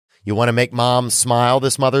You want to make mom smile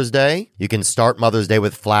this Mother's Day? You can start Mother's Day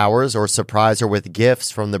with flowers or surprise her with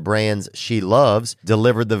gifts from the brands she loves,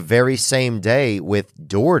 delivered the very same day with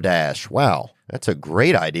DoorDash. Wow, that's a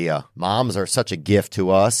great idea. Moms are such a gift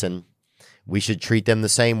to us, and we should treat them the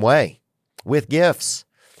same way, with gifts,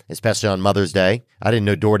 especially on Mother's Day. I didn't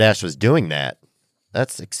know DoorDash was doing that.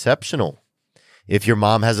 That's exceptional. If your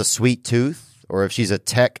mom has a sweet tooth, or if she's a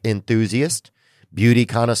tech enthusiast, beauty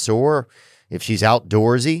connoisseur, if she's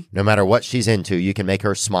outdoorsy, no matter what she's into, you can make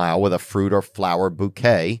her smile with a fruit or flower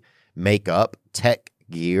bouquet, makeup, tech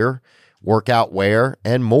gear, workout wear,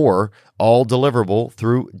 and more, all deliverable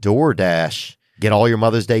through DoorDash. Get all your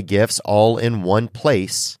Mother's Day gifts all in one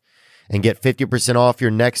place and get 50% off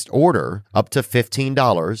your next order up to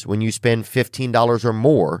 $15 when you spend $15 or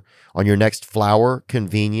more on your next flower,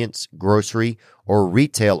 convenience, grocery, or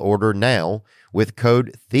retail order now with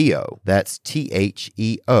code THEO. That's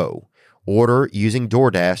THEO. Order using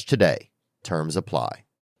DoorDash today. Terms apply.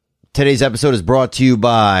 Today's episode is brought to you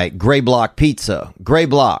by Gray Block Pizza. Gray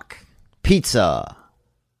Block Pizza.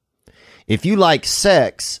 If you like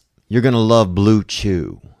sex, you're going to love Blue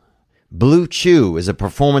Chew. Blue Chew is a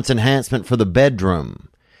performance enhancement for the bedroom.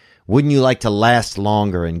 Wouldn't you like to last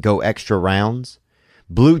longer and go extra rounds?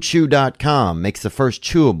 BlueChew.com makes the first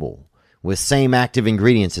chewable with same active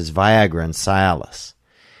ingredients as Viagra and Cialis,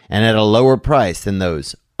 and at a lower price than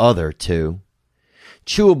those other two.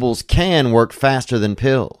 Chewables can work faster than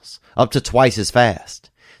pills, up to twice as fast.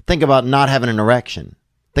 Think about not having an erection.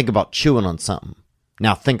 Think about chewing on something.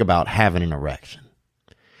 Now think about having an erection.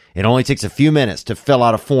 It only takes a few minutes to fill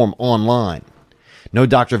out a form online. No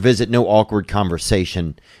doctor visit, no awkward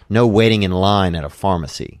conversation, no waiting in line at a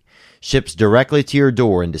pharmacy. Ships directly to your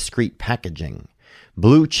door in discreet packaging.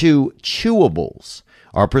 Blue Chew chewables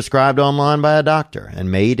are prescribed online by a doctor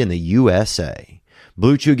and made in the USA.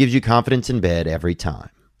 Blue Chew gives you confidence in bed every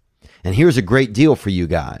time. And here's a great deal for you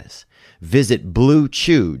guys. Visit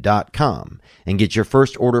BlueChew.com and get your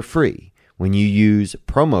first order free when you use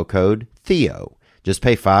promo code THEO. Just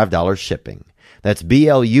pay $5 shipping. That's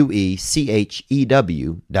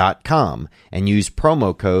BlueChew.com and use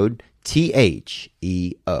promo code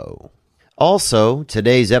THEO. Also,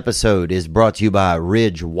 today's episode is brought to you by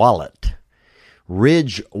Ridge Wallet.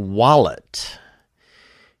 Ridge Wallet.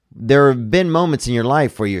 There have been moments in your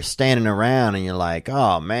life where you're standing around and you're like,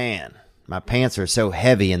 oh man, my pants are so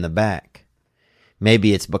heavy in the back.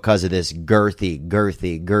 Maybe it's because of this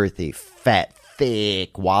girthy, fat,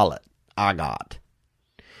 thick wallet I got.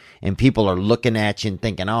 And people are looking at you and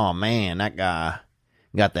thinking, oh man, that guy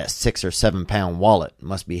got that 6 or 7 pound wallet.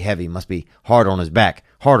 Must be heavy, must be hard on his back,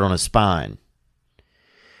 hard on his spine.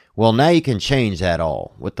 Well, now you can change that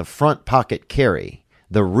all with the front pocket carry,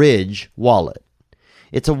 the Ridge Wallet.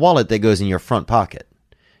 It's a wallet that goes in your front pocket.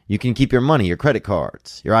 You can keep your money, your credit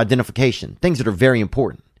cards, your identification, things that are very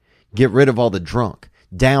important. Get rid of all the junk.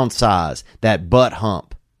 Downsize that butt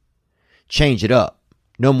hump. Change it up.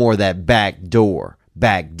 No more of that back door,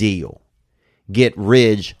 back deal. Get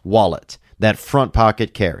Ridge Wallet, that front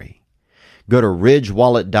pocket carry. Go to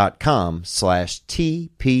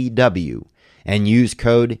ridgewallet.com/TPW and use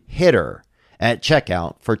code HITTER at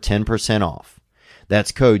checkout for 10% off.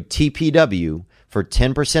 That's code TPW for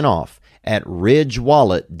 10% off at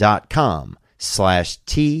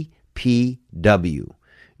ridgewallet.com/TPW.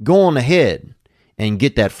 Go on ahead and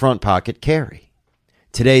get that front pocket carry.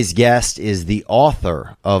 Today's guest is the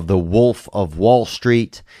author of The Wolf of Wall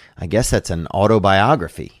Street. I guess that's an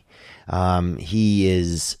autobiography. He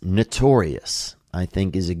is notorious, I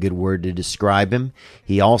think is a good word to describe him.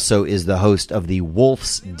 He also is the host of the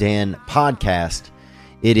Wolf's Den podcast.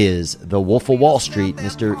 It is the Wolf of Wall Street,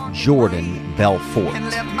 Mr. Jordan Belfort.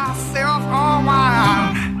 And let myself a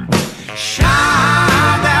while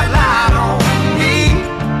shine that light on me.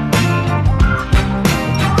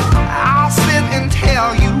 I'll sit and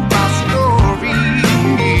tell you my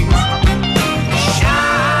stories.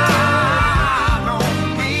 Shine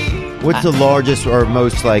on me. What's the largest or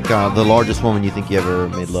most the largest woman you think you ever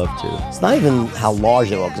made love to? It's not even how large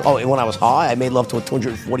they was. Oh, when I was high, I made love to a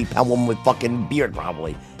 240-pound woman with fucking beard,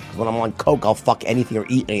 probably. When I'm on coke, I'll fuck anything or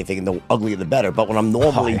eat anything, and the uglier the better. But when I'm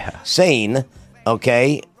normally sane,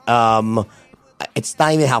 okay, it's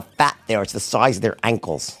not even how fat they are. It's the size of their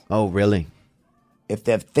ankles. Oh, really? If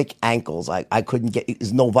they have thick ankles, I couldn't get.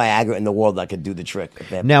 There's no Viagra in the world that could do the trick.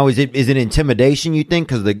 Now, is it intimidation? You think?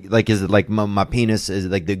 Because is it like my penis? Is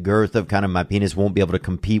it like the girth of kind of my penis won't be able to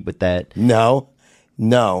compete with that? No,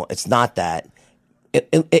 it's not that.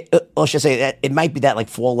 Let's just say that it might be that like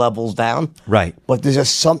 4 levels down, right? But there's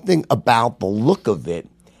just something about the look of it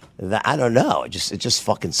that I don't know. It just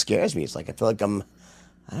fucking scares me. It's like I feel like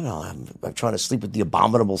I don't know. I'm trying to sleep with the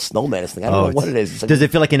abominable snowman. I don't know what it is. It's like, does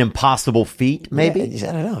it feel like an impossible feat? Maybe. Yeah,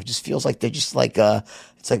 I don't know. It just feels like they're just like.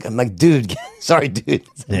 It's like I'm like, dude, sorry, dude.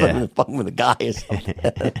 I'm fucking with a guy or something.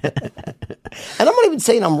 And I'm not even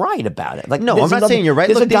saying I'm right about it. Like, no, I'm not saying you're right.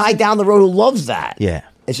 There's Look, a guy down the road who loves that. Yeah.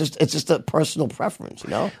 It's just a personal preference,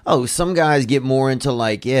 you know. Oh, some guys get more into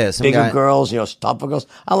like some bigger girls, tougher girls.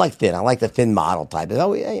 I like thin. I like the thin model type.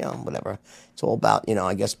 Oh yeah, whatever. It's all about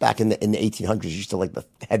I guess back in the 1800s, used to like the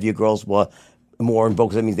heavier girls were more in vogue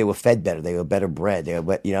because that means they were fed better, they were better bred, they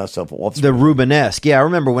were so for the Rubenesque. Yeah, I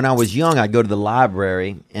remember when I was young, I'd go to the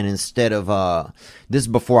library and instead of this is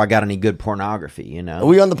before I got any good pornography. Are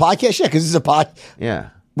we on the podcast? Yeah, because this is a pod. Yeah.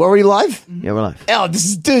 We're already live? Yeah, we're live. Oh,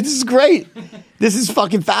 this is great. This is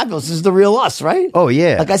fucking fabulous. This is the real us, right? Oh,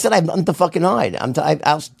 yeah. Like I said, I have nothing to fucking hide.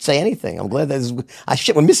 I'll say anything. I'm glad that this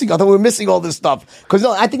is... we're missing... I thought we were missing all this stuff. Because,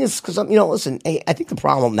 I think it's... Because, listen, I think the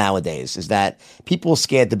problem nowadays is that people are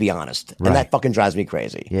scared to be honest. And that fucking drives me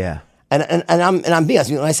crazy. Yeah. And I'm being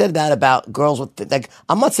honest. When I said that about girls with... Like,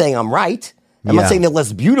 I'm not saying I'm right. I'm not saying they're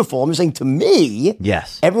less beautiful. I'm just saying to me,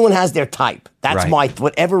 yes, everyone has their type. That's my,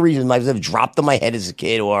 whatever reason, I've dropped on my head as a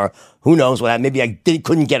kid, or who knows what. Maybe I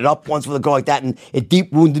couldn't get it up once with a girl like that, and it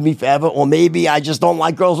deep wounded me forever. Or maybe I just don't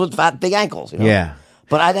like girls with fat, big ankles. Yeah.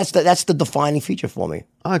 But that's the defining feature for me.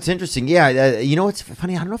 Oh, it's interesting. Yeah. What's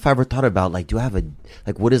funny? I don't know if I ever thought about do I have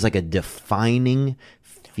what is like a defining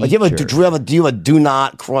feature? Do you have a do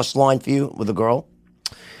not cross line for you with a girl?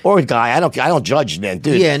 Or a guy, I don't judge, man,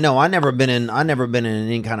 dude. Yeah, no, I never been in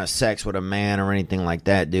any kind of sex with a man or anything like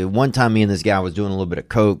that, dude. One time, me and this guy was doing a little bit of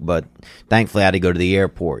coke, but thankfully I had to go to the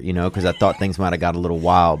airport, because I thought things might have got a little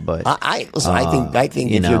wild. But listen, I think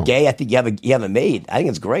if you're gay, I think you have a maid. I think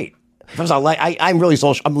it's great. First of all, I'm really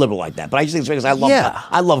social. I'm liberal like that, but I just think it's great because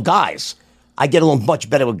I love guys. I get along much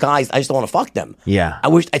better with guys. I just don't want to fuck them. Yeah. I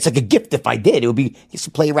wish it's like a gift if I did. It would be just to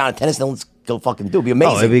play around at tennis and let's go fucking do it. It'd be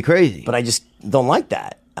amazing. Oh, it'd be crazy. But I just don't like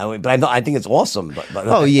that. I think it's awesome. But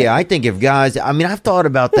oh yeah, I think if guys, I've thought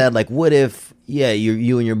about that. Like, what if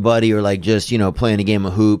you and your buddy are like just playing a game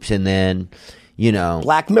of hoops and then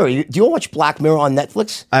Black Mirror. Do you watch Black Mirror on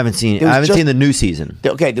Netflix? I haven't seen it. I haven't seen the new season.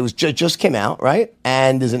 Okay, there was just came out, right?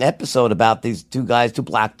 And there's an episode about these two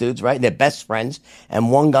black dudes, right? And they're best friends. And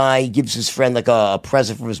one guy gives his friend like a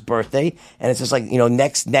present for his birthday, and it's just like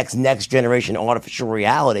next generation artificial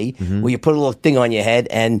reality where you put a little thing on your head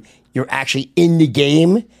and you're actually in the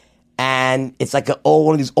game. And it's like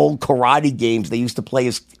one of these old karate games they used to play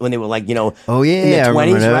when they were like, in their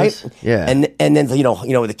 20s, right? Yeah. And then,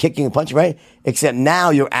 the kicking and punching, right? Except now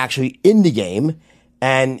you're actually in the game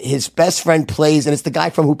and his best friend plays, and it's the guy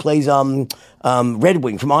who plays Red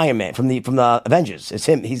Wing from Iron Man, from the Avengers. It's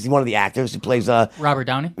him. He's one of the actors who plays Robert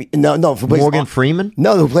Downey? No. Morgan Freeman?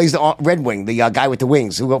 No, who plays the Red Wing, the guy with the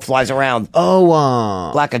wings who flies around.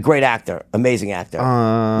 Oh, a great actor, amazing actor.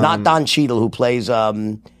 Not Don Cheadle, who plays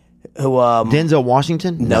Denzel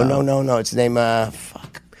Washington? No. It's the name.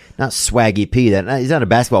 Fuck. Not Swaggy P. He's not a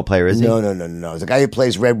basketball player, is he? No. It's the guy who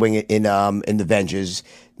plays Red Wing in the Avengers.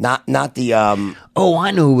 Not the. Oh,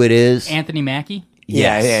 I know who it is. Anthony Mackie.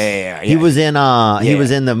 Yeah. He was in. He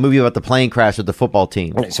was in the movie about the plane crash with the football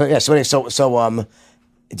team. So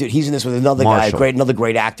dude, he's in this with another Marshall. guy, another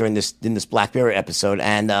great actor in this Black Mirror episode,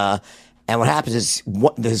 and what happens is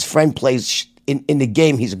his friend plays in the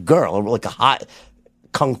game. He's a girl, like a hot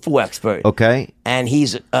kung fu expert. Okay. And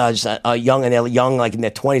he's just young, and they're young, like in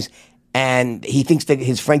their 20s. And he thinks that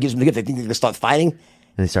his friend gives him the gift. They think they're going to start fighting.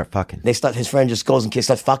 And they start fucking. His friend just goes and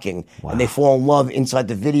starts fucking. Wow. And they fall in love inside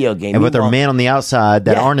the video game. But they're men on the outside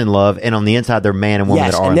that aren't in love, and on the inside they're man and woman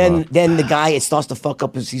that are in love. Then the guy, it starts to fuck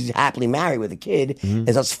up he's happily married with a kid, and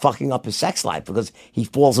starts fucking up his sex life because he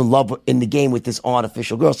falls in love in the game with this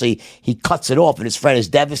artificial girl. So he cuts it off, and his friend is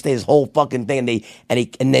devastated, his whole fucking thing,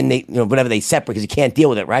 and then they whatever, they separate because he can't deal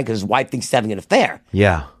with it, right? Because his wife thinks he's having an affair.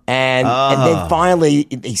 Yeah. And then finally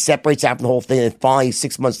he separates out from the whole thing, and finally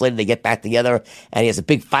 6 months later they get back together, and he has a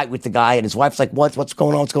big fight with the guy, and his wife's like, what's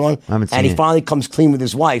going on? And he finally comes clean with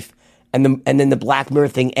his wife, and then the Black Mirror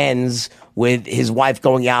thing ends with his wife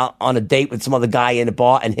going out on a date with some other guy in a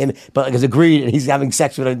bar, and him, but like, is agreed, and he's having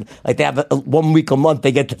sex with her. Like they have 1 week a month,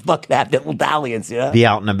 they get to fucking have their little dalliance, Be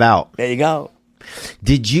out and about. There you go.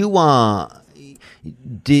 Did you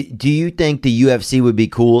Do you think the UFC would be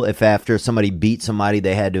cool if after somebody beat somebody,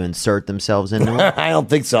 they had to insert themselves into it? I don't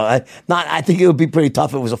think so. I think it would be pretty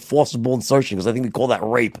tough if it was a forcible insertion, because I think we call that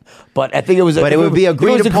rape. But I think it was. But it would be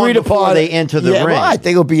agreed upon before they enter the ring. Well, I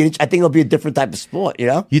think it'll be a different type of sport. You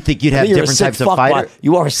know. You think you'd have different types of fighter?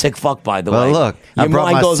 You are a sick fuck, by the way. Well, look,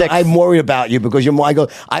 I'm worried about you because your mind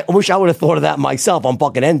goes. I wish I would have thought of that myself. I'm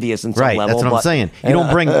fucking envious in some level. Right, that's what I'm saying. You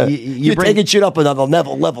don't bring. You're taking shit up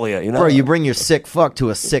another level here. You know, bro. You bring your sick fuck to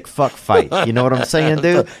a sick fuck fight. You know what I'm saying,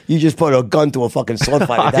 dude? You just put a gun to a fucking sword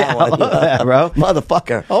fight with that one, bro.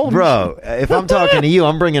 Motherfucker. Oh, bro. If I'm talking to you,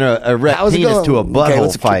 I'm bringing a erect penis to a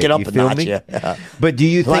butthole fight. It up you a feel notch, me? Yeah. But do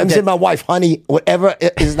you think I'm saying my wife, honey, whatever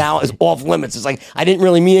is now is off limits. It's like I didn't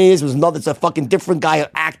really mean it. It was another. It's a fucking different guy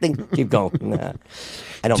acting. Keep going. Nah.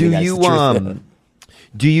 I don't mean that's the truth.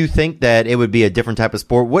 Do you think that it would be a different type of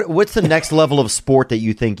sport? What's the next level of sport that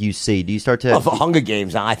you think you see? Do you start to for Hunger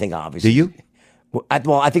Games? I think obviously. Do you? I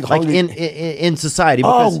think like in society.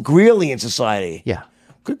 Because, really in society? Yeah.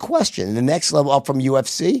 Good question. The next level up from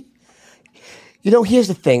UFC. You know, here's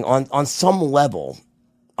the thing. On some level,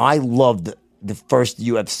 I loved the first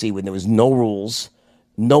UFC when there was no rules,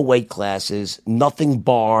 no weight classes, nothing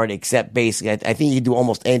barred except basically. I think you could do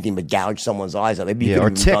almost anything but gouge someone's eyes out. Maybe you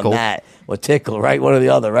could have done that or tickle, right? One or the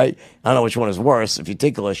other, right? I don't know which one is worse if you're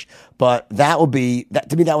ticklish, but that would be that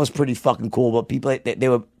to me. That was pretty fucking cool. But people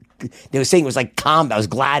they were saying it was like combat, it was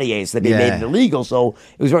gladiators that they made it illegal. So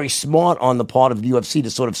it was very smart on the part of the UFC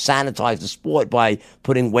to sort of sanitize the sport by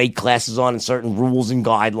putting weight classes on and certain rules and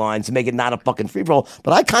guidelines to make it not a fucking free for all.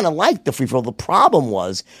 But I kind of liked the free for all. The problem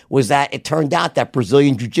was that it turned out that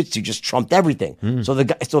Brazilian jiu-jitsu just trumped everything. So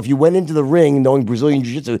if you went into the ring knowing Brazilian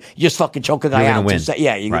jiu-jitsu, you just fucking choke a guy out. Win. So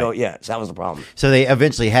that was the problem. So they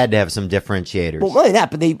eventually had to have some differentiators. Well, not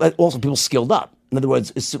only that, but also people skilled up. In other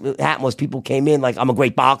words, what happened was people came in like, I'm a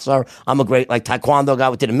great boxer, I'm a great like taekwondo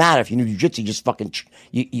guy. It didn't matter if you knew jiu-jitsu, you just fucking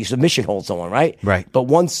you submission hold someone, right? Right.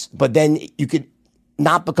 But then you could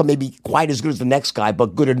not become maybe quite as good as the next guy,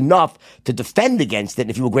 but good enough to defend against it.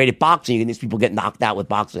 And if you were great at boxing, you can these people get knocked out with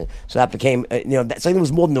boxing. So that became, so I think it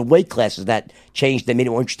was more than the weight classes that changed, that made it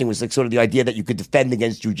more interesting, was like sort of the idea that you could defend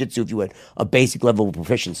against jiu-jitsu if you had a basic level of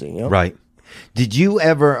proficiency. You know? Right. Did you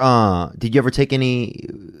ever take any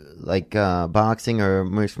like boxing or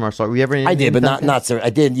mixed martial art? Were you ever? I did, but not sir. I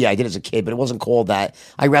did as a kid, but it wasn't called that.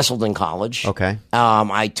 I wrestled in college. Okay.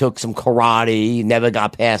 I took some karate. Never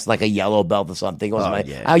got past like a yellow belt or something. It wasn't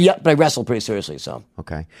but I wrestled pretty seriously. So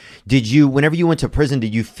okay. Did you? Whenever you went to prison,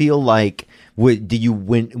 did you feel like? When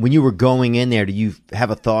you were going in there, did you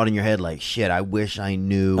have a thought in your head like, shit, I wish I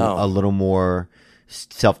knew a little more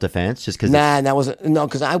self-defense? Just because? Nah, that wasn't. No,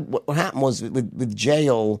 because what happened was with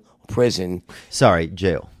jail, prison. Sorry,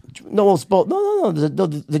 jail. No, it's both. No.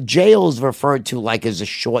 The jail is referred to like as a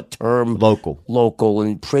short-term local,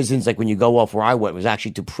 and prisons, like when you go off where I went, was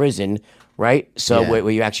actually to prison, right? So where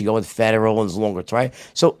you actually go with federal and it's longer, right?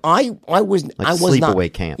 So I was like I was sleepaway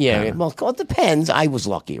not, camp. Yeah, well, it depends. I was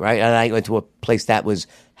lucky, right? And I went to a place that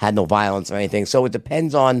had no violence or anything. So it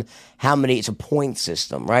depends on how many. It's a point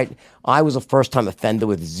system, right? I was a first-time offender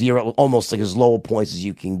with 0, almost like as low points as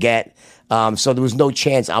you can get. So there was no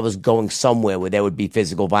chance I was going somewhere where there would be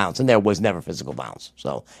physical violence, and there was never physical violence.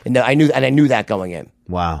 So I knew that going in.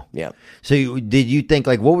 Wow. Yeah. So did you think,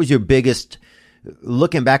 like, what was your biggest,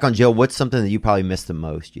 looking back on jail, what's something that you probably missed the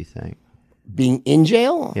most, you think? Being in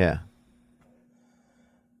jail? Yeah.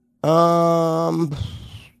 I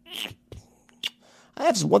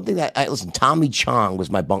have one thing listen, Tommy Chong was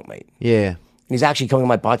my bunkmate. Yeah. He's actually coming on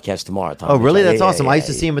my podcast tomorrow. Tommy. Oh, really? That's awesome. I used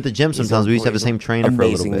to see him at the gym sometimes. We used to have the same trainer for a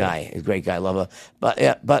little bit. Amazing guy. He's a great guy. I love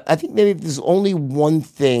him. But I think maybe there's only one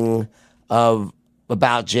thing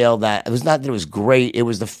about jail that it was not that it was great. It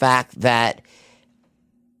was the fact that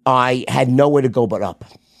I had nowhere to go but up.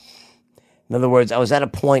 In other words, I was at a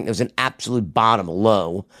point, it was an absolute bottom, a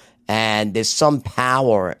low, and there's some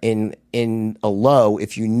power in a low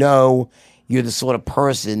if you know you're the sort of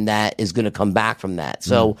person that is going to come back from that.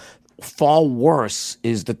 So far worse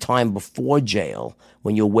is the time before jail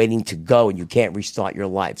when you're waiting to go and you can't restart your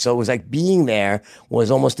life. So it was like being there was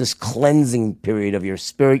almost this cleansing period of your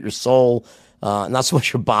spirit, your soul, not so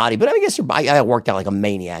much your body, but I guess your body. I worked out like a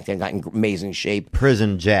maniac. I got in amazing shape.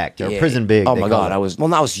 Prison jacked or prison big. Oh my God. I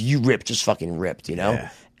was you ripped, just fucking ripped, you know? Yeah.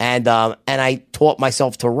 And I taught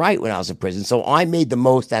myself to write when I was in prison. So I made the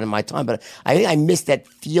most out of my time, but I think I missed that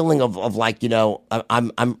feeling of like,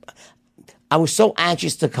 I was so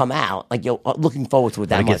anxious to come out, like looking forward to it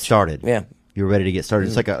that much. Get started. Yeah, you're ready to get started.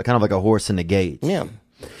 It's like kind of like a horse in the gate. Yeah.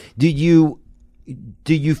 Do you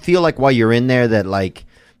feel like while you're in there that like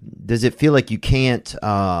does it feel like you can't?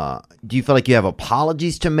 Do you feel like you have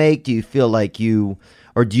apologies to make? Do you feel like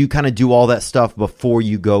or do you kind of do all that stuff before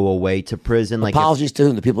you go away to prison? Like Apologies to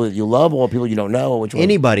whom? The people that you love or people you don't know? Or which one?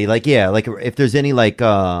 Anybody. Like, yeah. Like if there's any like,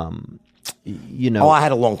 Oh, I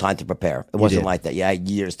had a long time to prepare. It wasn't like that. Yeah, I had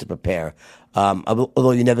years to prepare.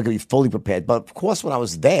 Although you're never going to be fully prepared. But of course, when I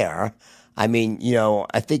was there, I mean,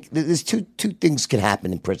 I think there's two things can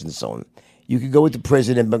happen in prison. So you could go into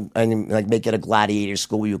prison and like make it a gladiator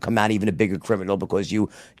school where you come out even a bigger criminal because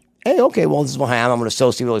hey, okay, well, this is what I am. I'm an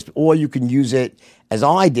associate with those. Or you can use it, as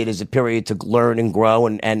I did, as a period to learn and grow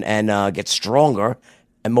and get stronger,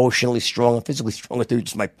 emotionally strong and physically stronger through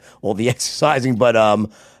just all the exercising.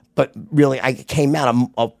 But really, I came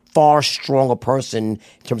out a far stronger person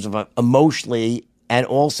in terms of emotionally and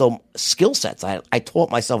also skill sets. I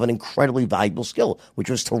taught myself an incredibly valuable skill, which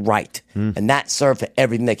was to write. And that served for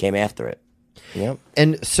everything that came after it. Yeah.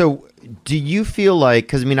 And so do you feel like,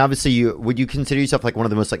 because I mean, obviously, would you consider yourself like one of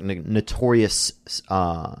the most like notorious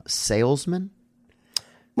salesmen?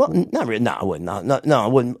 Well, not really. No, I wouldn't. No, I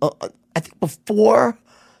wouldn't. I think before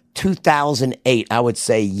 2008, I would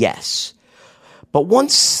say yes. But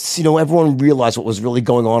once, everyone realized what was really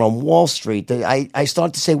going on Wall Street, I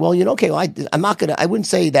started to say, well, okay, I wouldn't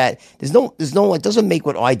say that it doesn't make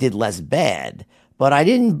what I did less bad, but I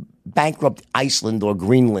didn't bankrupt Iceland or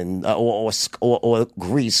Greenland or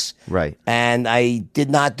Greece. Right. And I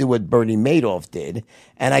did not do what Bernie Madoff did.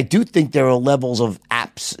 And I do think there are levels of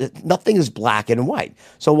nothing is black and white.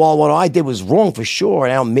 So while what I did was wrong for sure,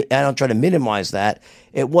 and I don't try to minimize that,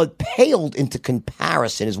 what paled into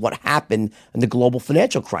comparison is what happened in the global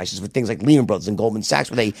financial crisis with things like Lehman Brothers and Goldman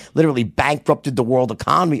Sachs, where they literally bankrupted the world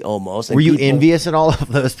economy almost. Were you envious at all of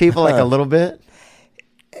those people, like a little bit?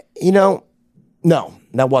 No,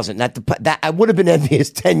 that wasn't. That I would have been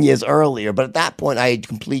envious 10 years earlier, but at that point I had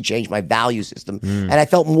completely changed my value system, and I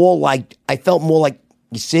felt more like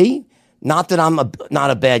you see, not that I'm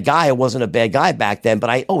not a bad guy. I wasn't a bad guy back then, but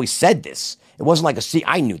I always said this. It wasn't like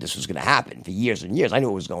I knew this was going to happen for years and years. I knew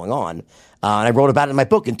what was going on, and I wrote about it in my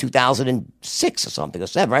book in 2006 or something or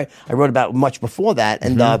 7. Right, I wrote about it much before that,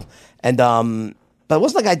 but it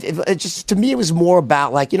wasn't like it just, to me, it was more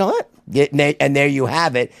about like, what? And there you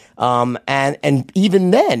have it. And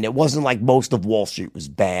even then, it wasn't like most of Wall Street was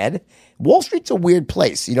bad. Wall Street's a weird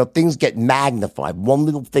place. Things get magnified. One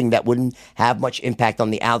little thing that wouldn't have much impact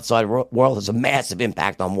on the outside world has a massive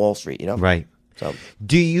impact on Wall Street, Right. So,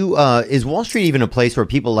 do you is Wall Street even a place where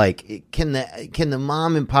people like can the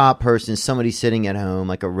mom and pop person, somebody sitting at home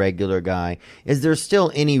like a regular guy, is there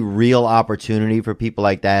still any real opportunity for people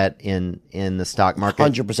like that in the stock market?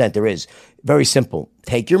 100% there is. Very simple.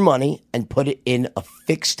 Take your money and put it in a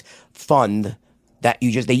fixed fund that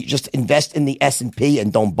they just invest in the S&P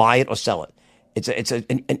and don't buy it or sell it. It's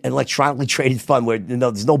an electronically traded fund where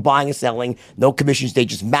there's no buying and selling, no commissions. They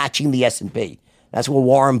just matching the S&P. That's where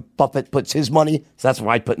Warren Buffett puts his money. So that's where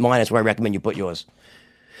I put mine. That's where I recommend you put yours.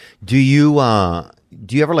 Do you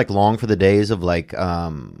ever like long for the days of like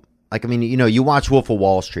I mean, you watch Wolf of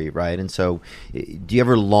Wall Street, right? And so do you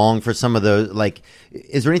ever long for some of those, like,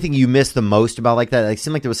 is there anything you miss the most about like that? It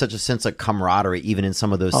seemed like there was such a sense of camaraderie even in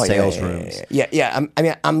some of those sales rooms. Yeah.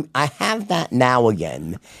 I have that now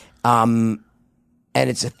again. And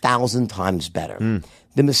it's 1,000 times better.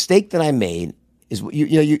 The mistake that I made is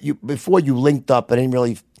you before you linked up, I didn't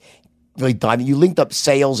really dive. You linked up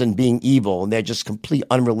sales and being evil, and they're just complete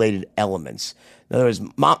unrelated elements. In other words,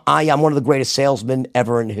 I'm one of the greatest salesmen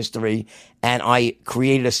ever in history, and I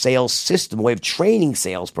created a sales system, a way of training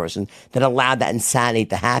salesperson that allowed that insanity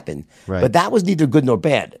to happen. Right. But that was neither good nor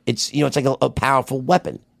bad. It's it's like a powerful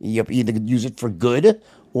weapon. You either use it for good,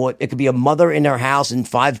 or it could be a mother in her house and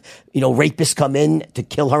 5, rapists come in to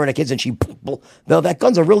kill her and her kids, and that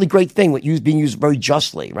gun's a really great thing being used very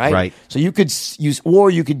justly, right? Right. So you could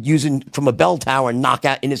use it from a bell tower and knock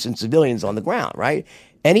out innocent civilians on the ground, right?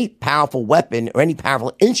 Any powerful weapon or any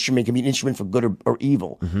powerful instrument can be an instrument for good or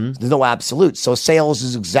evil. Mm-hmm. There's no absolute. So sales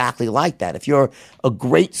is exactly like that. If you're a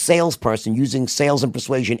great salesperson using sales and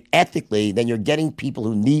persuasion ethically, then you're getting people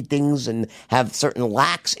who need things and have certain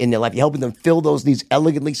lacks in their life. You're helping them fill those needs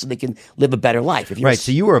elegantly so they can live a better life. Right.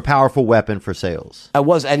 So you were a powerful weapon for sales. I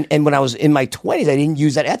was. And when I was in my 20s, I didn't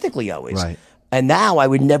use that ethically always. Right. And now I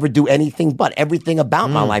would never do anything but. Everything about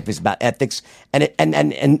my life is about ethics,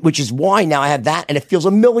 and which is why now I have that, and it feels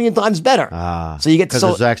 1,000,000 times better. So you get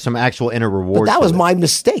because there's some actual inner reward. But that was my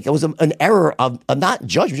mistake. It was an error of not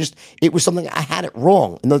judgment. Just it was something I had it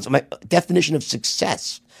wrong. And that's my definition of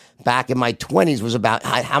success back in my 20s was about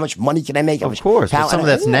how much money can I make? Of course, some of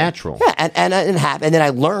that's natural. Yeah, and then I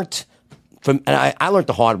learned I learned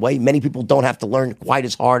the hard way. Many people don't have to learn quite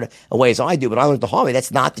as hard a way as I do, but I learned the hard way.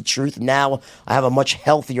 That's not the truth. Now I have a much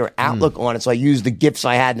healthier outlook on it. So I use the gifts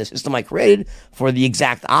I had in the system I created for the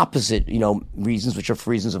exact opposite, reasons, which are for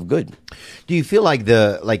reasons of good. Do you feel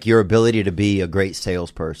like your ability to be a great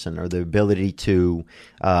salesperson, or the ability to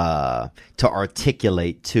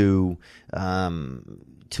articulate, to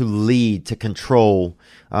lead, to control,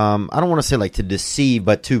 I don't want to say like to deceive,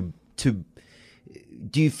 but to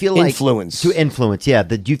do you feel like influence? Yeah.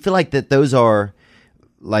 Do you feel like that those are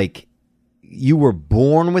like you were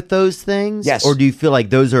born with those things? Yes. Or do you feel like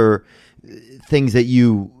those are things that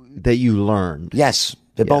you learned? Yes.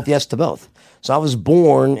 They're both yes to both. So I was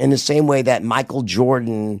born in the same way that Michael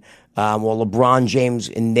Jordan or LeBron James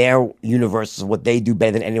in their universe is what they do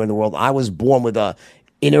better than anyone in the world. I was born with a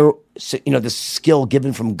inner, the skill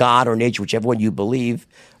given from God or nature, whichever one you believe,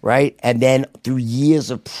 right? And then through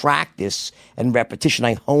years of practice and repetition,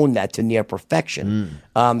 I honed that to near perfection.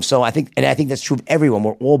 So I think that's true of everyone.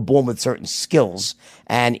 We're all born with certain skills,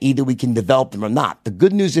 and either we can develop them or not. The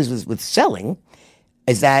good news is with selling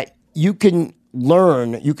is that you can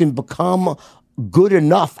learn, you can become good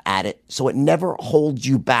enough at it so it never holds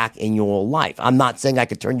you back in your life. I'm not saying I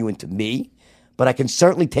could turn you into me, but I can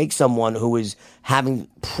certainly take someone who is having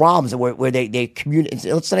problems where they communicate.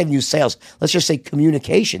 Let's not even use sales. Let's just say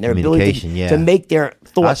communication. Their ability to make their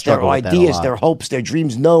thoughts, their ideas, their hopes, their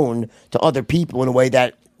dreams known to other people in a way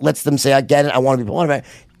that lets them say, I get it, I want to be part of it.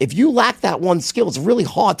 If you lack that one skill, it's really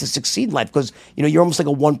hard to succeed in life because, you're almost like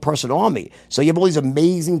a one-person army. So you have all these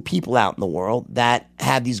amazing people out in the world that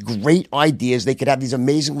have these great ideas. They could have these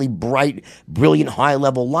amazingly bright, brilliant,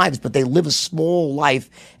 high-level lives, but they live a small life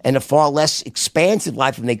and a far less expansive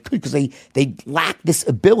life than they could because they lack this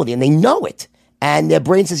ability and they know it. And their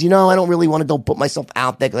brain says, I don't really want to go put myself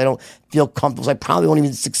out there because I don't feel comfortable. So I probably won't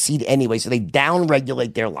even succeed anyway. So they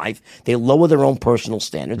down-regulate their life. They lower their own personal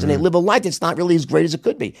standards. And they live a life that's not really as great as it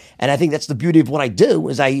could be. And I think that's the beauty of what I do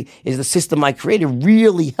is the system I created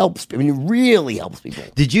really helps. It really helps people.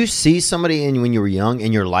 Did you see somebody when you were young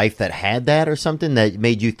in your life that had that or something that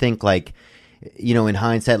made you think like, in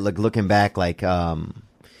hindsight, like looking back, like,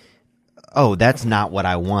 oh, that's not what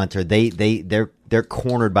I want, or they're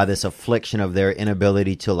cornered by this affliction of their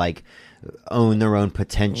inability to like own their own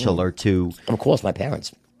potential or to. Of course, my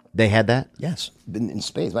parents. They had that? Yes, in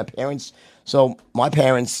spades. My parents. So my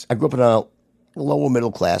parents, I grew up in a lower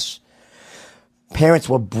middle class. Parents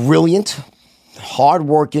were brilliant,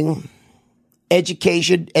 hardworking,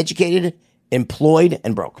 educated, employed,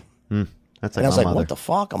 and broke. That's like and I was my like, mother. what the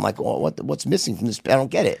fuck? I'm like, what's missing from this? I don't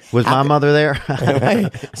get it. Was my mother there? Right?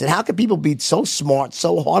 I said, how can people be so smart,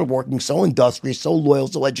 so hardworking, so industrious, so loyal,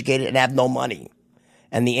 so educated, and have no money?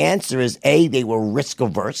 And the answer is, A, they were risk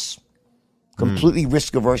averse, completely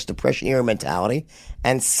risk averse, depression era mentality.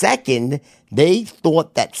 And second, they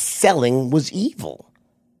thought that selling was evil.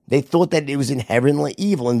 They thought that it was inherently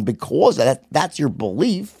evil. And because of that's your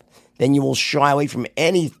belief, then you will shy away from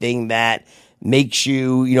anything that makes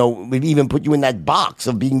you, maybe even put you in that box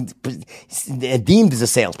of being deemed as a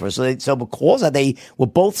salesperson. So because they were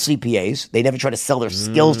both CPAs, they never tried to sell their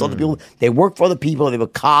skills to other people. They worked for other people. They were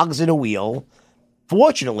cogs in a wheel.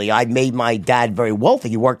 Fortunately, I made my dad very wealthy.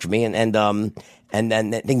 He worked for me, and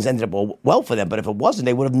then things ended up well for them. But if it wasn't,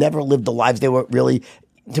 they would have never lived the lives they were really,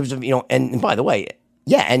 in terms of, and by the way,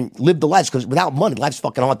 yeah, and live the lives, because without money, life's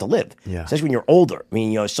fucking hard to live. Yeah. Especially when you're older. I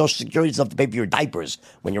mean, Social Security stuff to pay for your diapers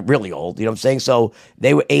when you're really old. You know what I'm saying? So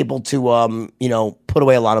they were able to, put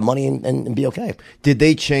away a lot of money and be okay. Did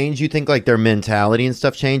they change, you think, like their mentality and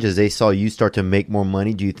stuff change as they saw you start to make more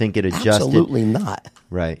money? Do you think it adjusted? Absolutely not.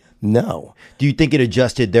 Right. No. Do you think it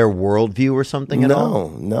adjusted their worldview or something at all?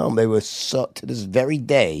 No. They were to this very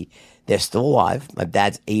day, they're still alive. My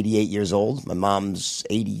dad's 88 years old. My mom's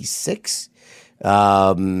 86.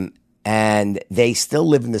 And they still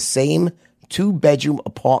live in the same 2-bedroom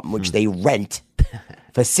apartment, which they rent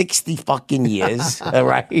for 60 fucking years. All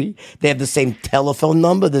right. They have the same telephone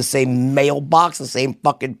number, the same mailbox, the same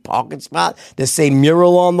fucking parking spot, the same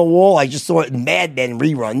mural on the wall. I just saw it in Mad Men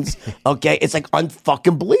reruns. Okay. It's like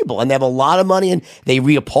unfucking believable. And they have a lot of money, and they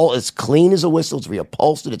reupholster. It's clean as a whistle. It's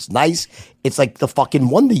reupholstered. It's nice. It's like the fucking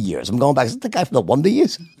Wonder Years. I'm going back. Is that the guy from the Wonder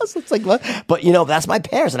Years? It's like, what? But that's my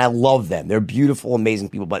parents, and I love them. They're beautiful, amazing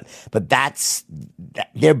people. But that's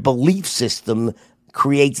their belief system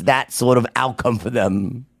creates that sort of outcome for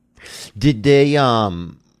them. Did they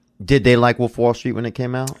like Wolf of Wall Street when it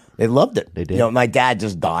came out? They loved it. They did. My dad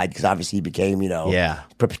just died because obviously he became, Yeah.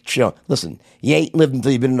 Listen, you ain't lived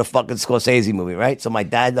until you've been in a fucking Scorsese movie, right? So my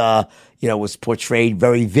dad, was portrayed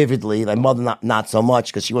very vividly. My mother, not so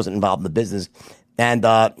much because she wasn't involved in the business. And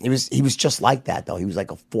he was just like that, though. He was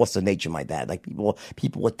like a force of nature, my dad. Like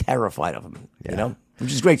people were terrified of him, you know,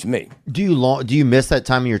 which is great for me. Do you miss that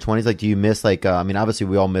time in your 20s? Like, do you miss like? I mean, obviously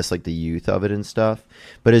we all miss like the youth of it and stuff.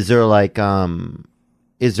 But is there like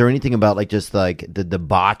is there anything about like just like the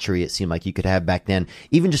debauchery it seemed like you could have back then,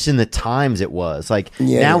 even just in the times it was like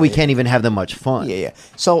now we can't even have that much fun. Yeah.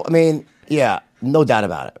 So I mean, no doubt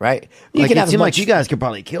about it, right? You like it seemed like you guys could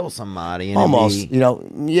probably kill somebody. And almost, you know.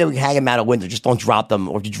 Yeah, we hang them out a window. Just don't drop them,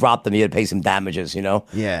 or if you drop them, you got to pay some damages. You know.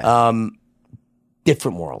 Yeah.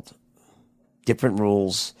 Different world, different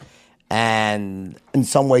rules, and in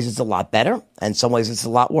some ways it's a lot better, and in some ways it's a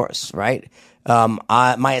lot worse, right?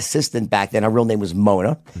 My assistant back then, her real name was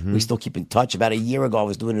Mona. We still keep in touch. About a year ago, I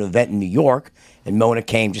was doing an event in New York, and Mona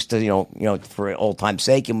came just to, you know, for old time's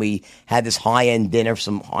sake, and we had this high-end dinner,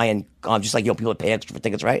 some high-end, just like, you know, people that pay extra for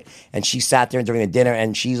tickets, right? And she sat there during the dinner,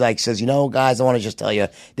 and she's like, says, you know, guys, I want to just tell you,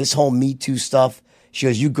 this whole Me Too stuff, she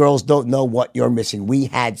goes, you girls don't know what you're missing. We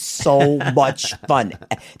had so much fun.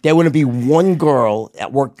 There wouldn't be one girl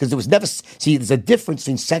at work, because there was never, see, there's a difference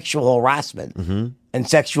in sexual harassment and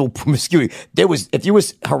sexual promiscuity. If you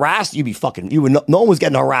was harassed, you'd be fucking, no one was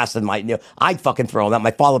getting harassed in I'd fucking throw him out.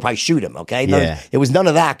 My father would probably shoot him, okay? There was none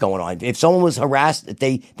of that going on. If someone was harassed,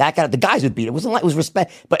 the guys would beat it. It wasn't like it was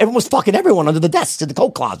respect, but everyone was fucking everyone under the desks in the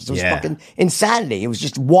coat closets. It was fucking insanity. It was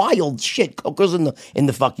just wild shit. Cokers in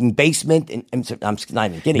the fucking basement. And I'm not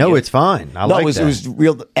even kidding. No, it's fine. It was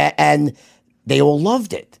real, and they all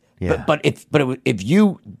loved it. Yeah. But if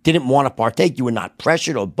you didn't want to partake, you were not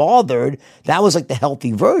pressured or bothered. That was like the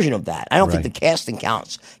healthy version of that. I don't think the casting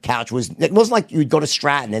couch was. It wasn't like you'd go to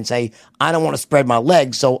Stratton and say, "I don't want to spread my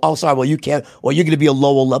legs," so sorry, well you can't, or you're going to be a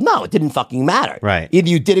lower level. No, it didn't fucking matter. Right. Either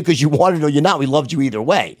you did it because you wanted or you're not. We loved you either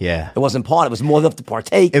way. Yeah. It wasn't part. It was more enough to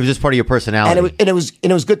partake. It was just part of your personality. And it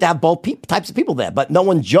was good to have both types of people there, but no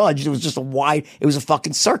one judged. It was just it was a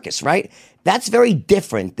fucking circus, right? That's very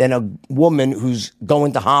different than a woman who's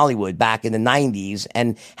going to Hollywood back in the 90s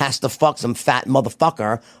and has to fuck some fat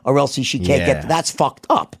motherfucker or else she can't get. That's fucked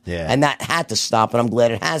up. Yeah. And that had to stop, and I'm glad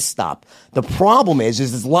it has stopped. The problem is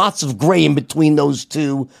there's lots of gray in between those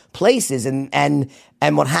two places, and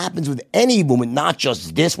what happens with any movement, not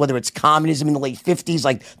just this, whether it's communism in the late 50s,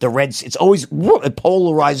 like the Reds, it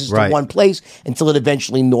polarizes to one place until it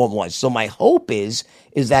eventually normalizes. So my hope is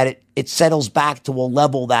that it settles back to a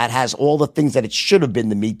level that has all the things that it should have been,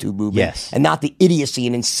 the Me Too movement, and not the idiocy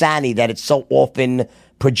and insanity that it so often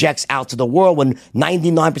projects out to the world, when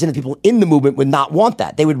 99% of people in the movement would not want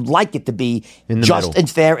that. They would like it to be just and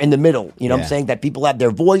fair in the middle. You know what I'm saying? That people have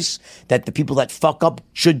their voice, that the people that fuck up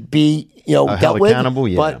should be, dealt with.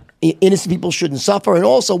 Accountable, but innocent people shouldn't suffer. And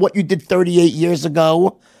also what you did 38 years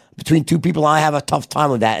ago between two people, I have a tough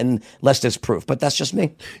time with that unless there's proof. But that's just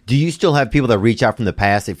me. Do you still have people that reach out from the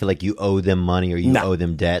past? They feel like you owe them money or you owe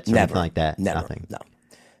them debts or anything like that? Never. Nothing.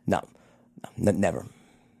 No, never.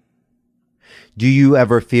 Do you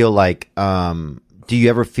ever feel like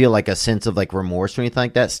a sense of like remorse or anything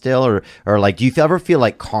like that still, or like do you ever feel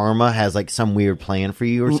like karma has like some weird plan for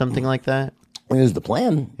you or something like that? Here's the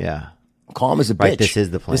plan. Yeah. Karma's a bitch. Right, this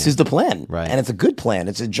is the plan. This is the plan. Right. And it's a good plan.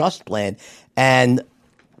 It's a just plan. And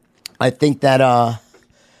I think that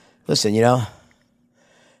listen,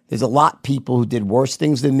 there's a lot of people who did worse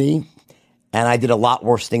things than me, and I did a lot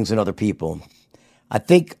worse things than other people. I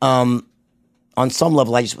think on some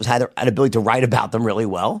level, I just had an ability to write about them really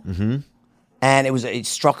well, and it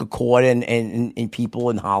struck a chord in people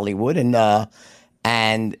in Hollywood, and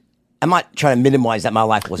I'm not trying to minimize that my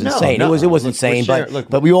life was insane. No, it was insane,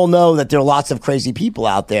 but we all know that there are lots of crazy people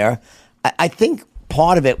out there. I think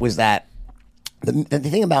part of it was that the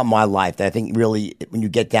thing about my life that I think really, when you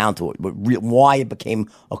get down to it, why it became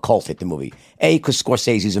a cult hit, the movie. Because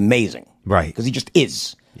Scorsese's amazing, right? Because he just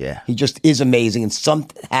is. Yeah. He just is amazing, and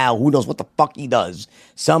somehow, who knows what the fuck he does,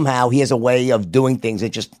 somehow he has a way of doing things that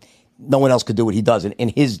just no one else could do what he does in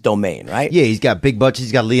his domain, right? Yeah, he's got big budgets.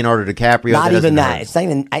 He's got Leonardo DiCaprio. Not even that. It's not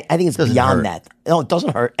even. I think it's beyond that. No, it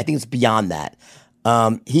doesn't hurt. I think it's beyond that.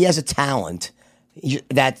 He has a talent.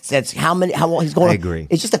 That's how long he's going. I agree.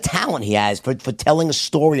 It's just a talent he has for telling a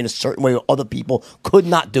story in a certain way where other people could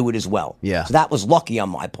not do it as well. Yeah. So that was lucky on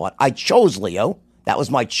my part. I chose Leo. That was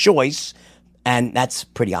my choice. And that's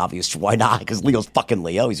pretty obvious. Why not? Because Leo's fucking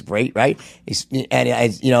Leo. He's great, right? As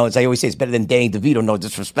I always say, it's better than Danny DeVito. No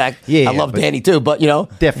disrespect. I love Danny too, but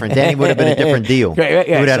different. Danny would have been a different deal. Right,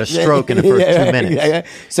 he would have had a stroke in the first 2 minutes. Yeah.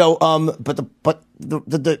 So, but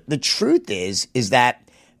the truth is that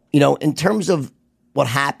in terms of what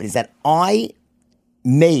happened is that I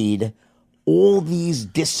made all these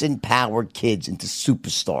disempowered kids into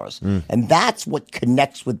superstars. And that's what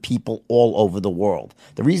connects with people all over the world.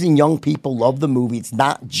 The reason young people love the movie, it's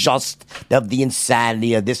not just the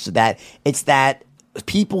insanity or this or that. It's that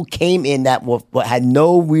people came in that had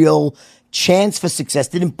no real chance for success,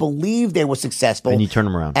 didn't believe they were successful. And you turn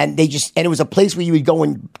them around. And it was a place where you would go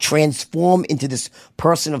and transform into this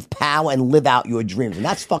person of power and live out your dreams. And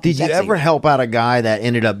that's fucking Did you sexy. ever help out a guy that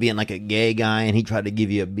ended up being like a gay guy and he tried to give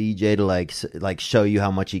you a BJ to like show you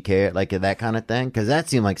how much he cared, like that kind of thing? Because that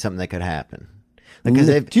seemed like something that could happen. Like,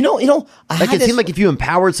 Do you know, it seemed like if you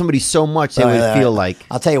empowered somebody so much, they would feel like.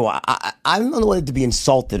 I'll tell you what, I don't know whether to be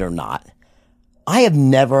insulted or not. I have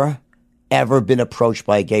never, ever been approached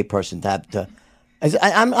by a gay person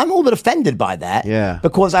I'm a little bit offended by that. Yeah.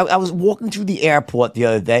 Because I was walking through the airport the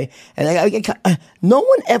other day, and no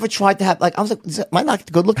one ever tried to have, like, I was like, am I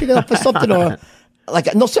not good looking enough for something? Or,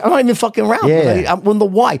 like, no, I'm not even fucking around. Yeah. I wonder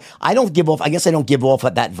why. I don't give off, I guess I don't give off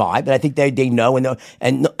that vibe, but I think they know,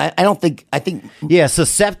 and I don't think, I think. Yeah,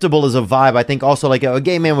 susceptible is a vibe. I think also like a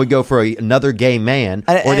gay man would go for another gay man,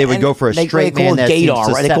 or they would go for a straight man that seems gaydar,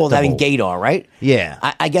 right? They call it having susceptible. gaydar, right? Yeah.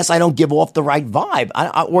 I guess I don't give off the right vibe.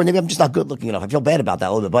 Or maybe I'm just not good looking enough. I feel bad about that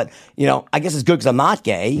a little bit. But, I guess it's good because I'm not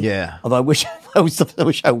gay. Yeah. Although I wish I was,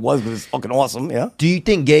 because it's fucking awesome, yeah? Do you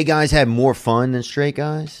think gay guys have more fun than straight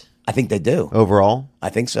guys I think they do. overall? I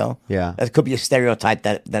think so. Yeah. That could be a stereotype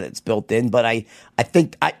that it's built in, but I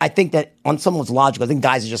think that on someone's logical, I think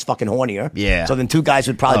guys are just fucking hornier. Yeah. So then two guys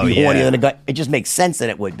would probably Oh, be hornier yeah. than a guy. It just makes sense that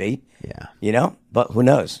it would be. Yeah. But who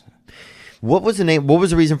knows? What was the name? What was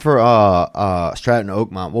the reason for Stratton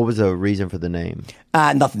Oakmont? What was the reason for the name?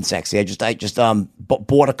 Nothing sexy. I just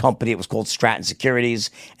bought a company. It was called Stratton Securities,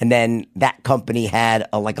 and then that company had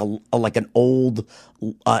an old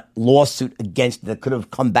lawsuit against it that could have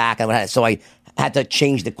come back. So I had to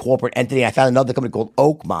change the corporate entity. I found another company called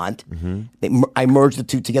Oakmont. I merged the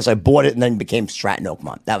two together. So I bought it and then became Stratton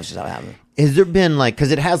Oakmont. That was just how it happened. Has there been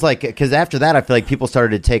because after that I feel like people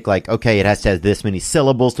started to take okay, it has to have this many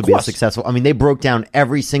syllables to be successful. I mean, they broke down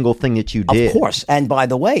every single thing that you did. Of course. And by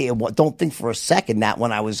the way, don't think for a second that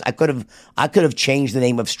when I could have changed the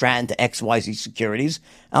name of Stratton to XYZ Securities.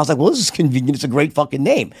 And I was like, well, this is convenient. It's a great fucking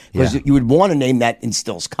name. Because you would want a name that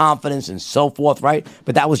instills confidence and so forth, right?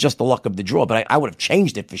 But that was just the luck of the draw. But I would have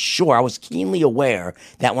changed it for sure. I was keenly aware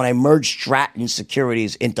that when I merged Stratton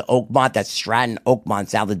Securities into Oakmont, that Stratton Oakmont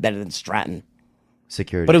sounded better than Stratton.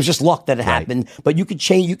 Security. But it was just luck that it happened. But you could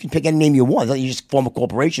change. You can pick any name you want. You just form a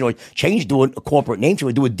corporation or change to a corporate name to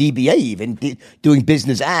it. Do a DBA even doing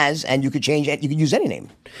business as, and you could change it. You could use any name.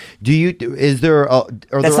 Is there?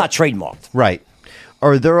 That's not trademarked. Right.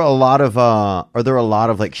 Are there a lot of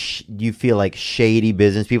you feel like shady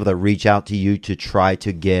business people that reach out to you to try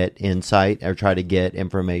to get insight or try to get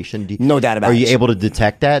information? No doubt about it. Are you able to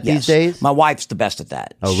detect that these days? My wife's the best at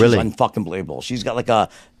that. Oh, really? She's unfucking believable. She's got like a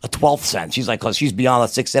 12th sense. She's like, cause she's beyond a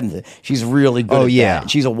 6th, 7th. She's really good at that.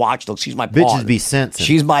 She's a watchdog. She's my partner. Bitches be sensing.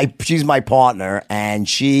 She's my partner, and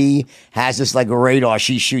she has this like radar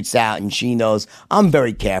she shoots out, and she knows I'm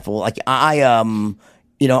very careful. Like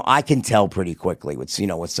I can tell pretty quickly what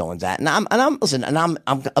someone's at, and I'm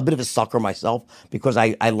a bit of a sucker myself because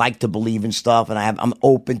I like to believe in stuff, and I'm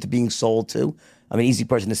open to being sold to. I'm an easy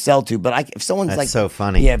person to sell to, but if someone's That's so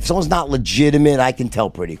funny. Yeah, if someone's not legitimate, I can tell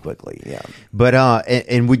pretty quickly. Yeah. But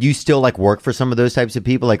and would you still work for some of those types of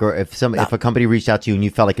people? Or if a company reached out to you and you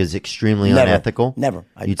felt like it was extremely unethical? Never.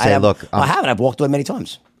 You'd say, look, I haven't. I've walked away many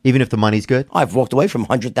times. Even if the money's good? I've walked away from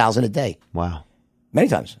 100,000 a day. Wow. Many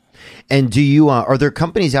times. And do you are there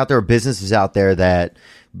companies out there or businesses out there that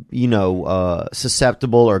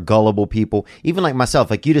susceptible or gullible people, even like myself,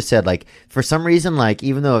 like you just said, for some reason,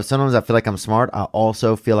 even though sometimes I feel like I'm smart, I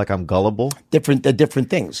also feel like I'm gullible. Different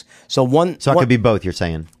things. So I could be both, you're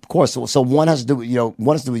saying. Of course. So one has to do with,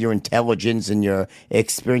 your intelligence and your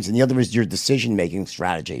experience, and the other is your decision making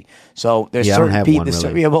strategy. So there's certain people.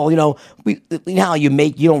 How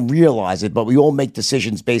you don't realize it, but we all make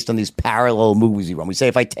decisions based on these parallel movies we run. We say,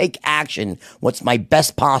 if I take action, what's my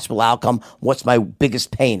best possible outcome? What's my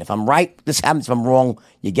biggest pain? If I'm right, this happens. If I'm wrong,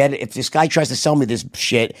 you get it. If this guy tries to sell me this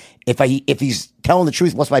shit, if he's telling the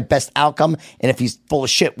truth, what's my best outcome? And if he's full of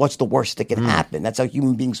shit, what's the worst that can happen? That's how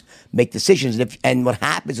human beings make decisions. And what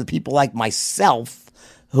happens with people like myself,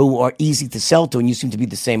 who are easy to sell to, and you seem to be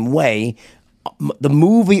the same way, the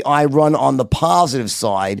movie I run on the positive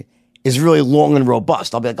side is really long and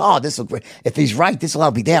robust. I'll be like, oh, this will great. If he's right, this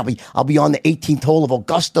will be there. I'll be on the 18th hole of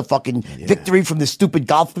Augusta, fucking victory from this stupid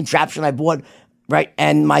golf contraption I bought. Right,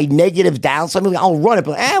 and my negative downside, I'll run it,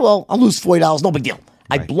 but I'll lose $40, no big deal.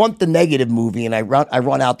 I blunt the negative movie and I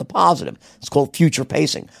run out the positive. It's called future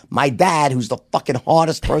pacing. My dad, who's the fucking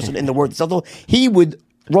hardest person in the world, he would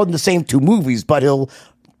run the same 2 movies, but he'll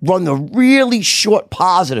run the really short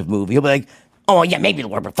positive movie. He'll be like, oh, yeah, maybe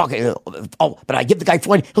it'll work, but fuck it. Oh, but I give the guy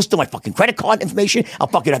 $40, he'll steal my fucking credit card information. I'll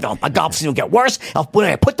fucking, my golf will get worse. When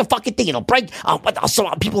I put the fucking thing, it'll break. So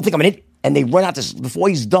people think I'm an idiot. And they run out this, before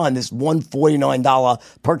he's done, this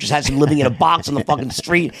 $149 purchase has him living in a box on the fucking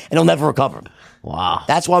street, and he'll never recover. Wow.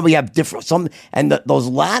 That's why we have different, those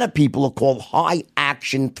latter people are called high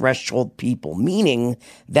action threshold people, meaning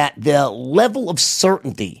that the level of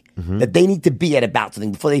certainty that they need to be at about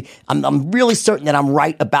something before I'm really certain that I'm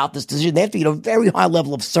right about this decision. They have to get a very high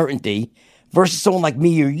level of certainty versus someone like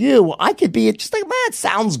me or you. I could be just like, man, it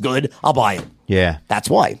sounds good. I'll buy it. Yeah. That's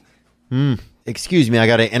why. Excuse me, I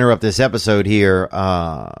got to interrupt this episode here.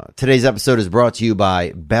 Today's episode is brought to you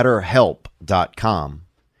by BetterHelp.com.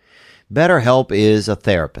 BetterHelp is a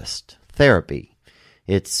therapy.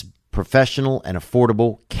 It's professional and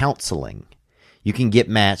affordable counseling. You can get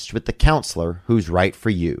matched with the counselor who's right for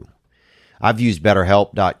you. I've used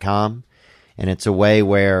BetterHelp.com, and it's a way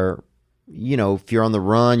where, if you're on the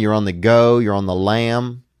run, you're on the go, you're on the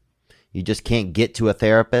lam, you just can't get to a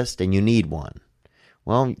therapist and you need one.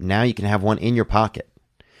 Well, now you can have one in your pocket.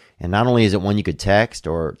 And not only is it one you could text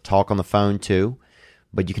or talk on the phone to,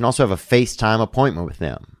 but you can also have a FaceTime appointment with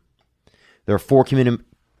them. There are four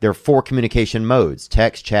communication modes: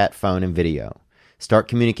 text, chat, phone, and video. Start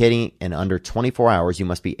communicating in under 24 hours. You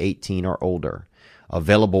must be 18 or older.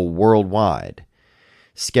 Available worldwide.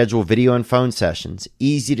 Schedule video and phone sessions.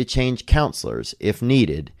 Easy to change counselors if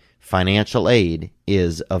needed. Financial aid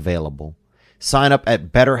is available. Sign up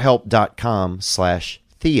at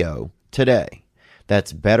betterhelp.com/Theo today.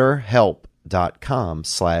 That's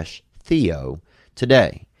betterhelp.com/Theo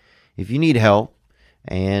today. If you need help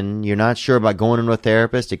and you're not sure about going into a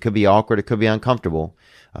therapist, it could be awkward, it could be uncomfortable,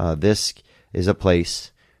 this is a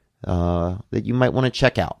place that you might want to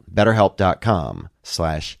check out.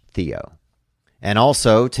 betterhelp.com/Theo. And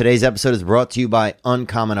also, today's episode is brought to you by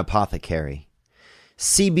Uncommon Apothecary.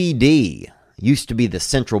 CBD used to be the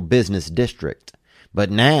central business district,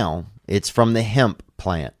 but now it's from the hemp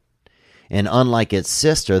plant. And unlike its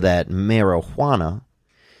sister, that marijuana,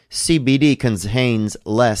 CBD contains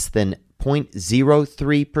less than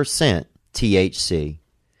 0.03% THC,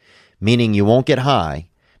 meaning you won't get high,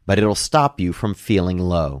 but it'll stop you from feeling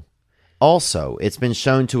low. Also, it's been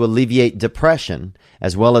shown to alleviate depression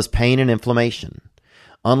as well as pain and inflammation.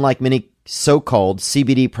 Unlike many so-called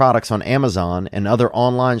CBD products on Amazon and other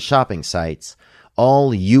online shopping sites,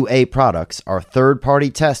 all UA products are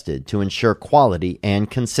third-party tested to ensure quality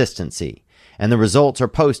and consistency, and the results are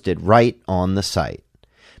posted right on the site.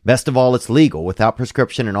 Best of all, it's legal without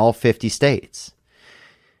prescription in all 50 states.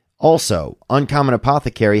 Also, Uncommon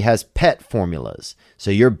Apothecary has pet formulas,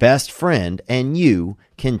 so your best friend and you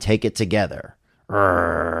can take it together.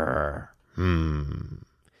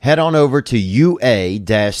 Head on over to ua-cbd.com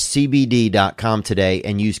today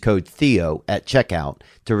and use code Theo at checkout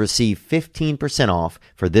to receive 15% off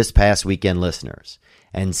for this past weekend listeners,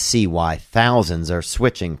 and see why thousands are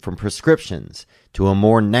switching from prescriptions to a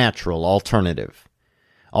more natural alternative.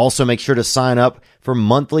 Also, make sure to sign up for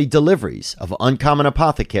monthly deliveries of Uncommon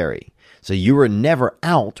Apothecary so you are never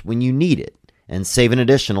out when you need it, and save an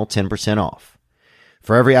additional 10% off.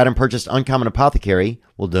 For every item purchased, Uncommon Apothecary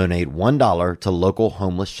will donate $1 to local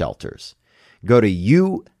homeless shelters. Go to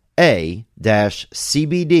ua-cbd.com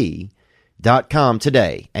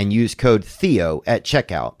today and use code Theo at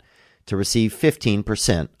checkout to receive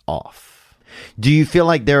 15% off. Do you feel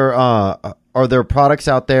like there are there products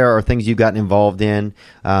out there or things you've gotten involved in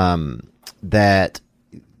that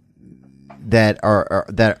are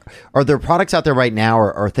there products out there right now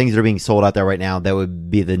or things that are being sold out there right now that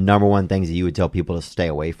would be the number one things that you would tell people to stay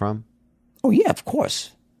away from? Oh, yeah, of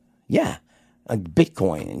course. Yeah. Like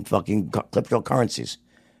Bitcoin and fucking cryptocurrencies.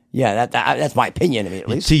 Yeah, that's my opinion, at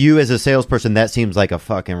least. To you as a salesperson, that seems like a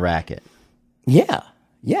fucking racket. Yeah.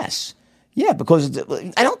 Yes. Yeah, because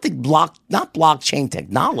I don't think not blockchain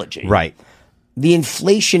technology. Right. The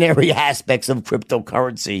inflationary aspects of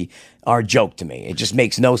cryptocurrency are a joke to me. It just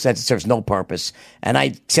makes no sense. It serves no purpose. And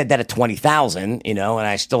I said that at 20,000, and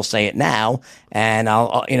I still say it now. And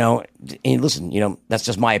I'll, and listen, that's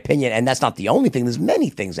just my opinion. And that's not the only thing. There's many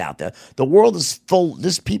things out there. The world is full.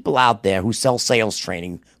 There's people out there who sell sales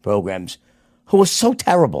training programs who are so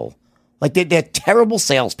terrible. Like they're terrible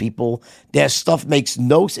salespeople. Their stuff makes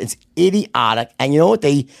no sense. It's idiotic. And you know what?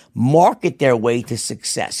 They market their way to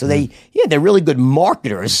success. So they're really good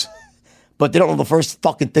marketers, but they don't know the first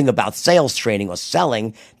fucking thing about sales training or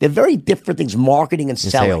selling. They're very different things, marketing and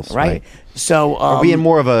selling, sales, right? So are we in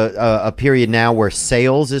more of a period now where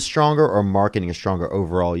sales is stronger or marketing is stronger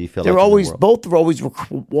overall? You feel they're like always both are always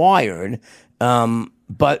required,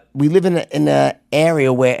 but we live in an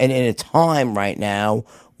area where and in a time right now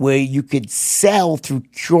where you could sell through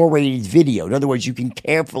curated video. In other words, you can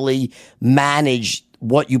carefully manage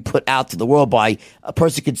what you put out to the world by a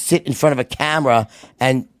person could sit in front of a camera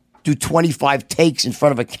and do 25 takes in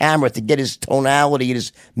front of a camera to get his tonality and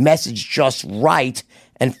his message just right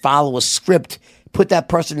and follow a script. Put that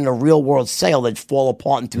person in a real world sale, they'd fall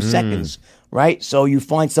apart in 2 seconds, right? So you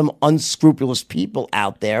find some unscrupulous people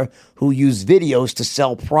out there who use videos to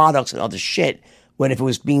sell products and other shit when if it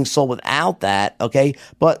was being sold without that, okay?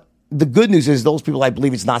 But the good news is those people, I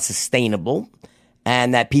believe it's not sustainable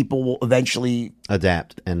and that people will eventually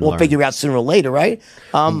adapt and we'll learn. figure out sooner or later, right?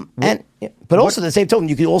 But also at the same token,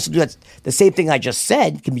 you can also do that. The same thing I just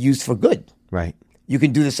said can be used for good. Right. You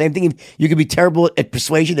can do the same thing. You can be terrible at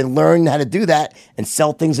persuasion and learn how to do that and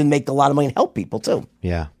sell things and make a lot of money and help people too.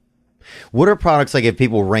 Yeah. What are products like if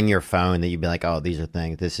people ring your phone that you'd be like, oh, these are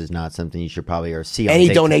things, this is not something you should probably or see on Any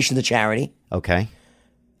TikTok? donation to charity. Okay.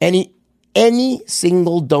 Any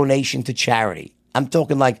single donation to charity. I'm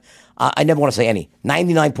talking like, I never want to say any.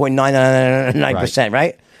 99.999%,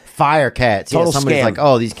 right? Fire cats. Total Somebody's scam. like,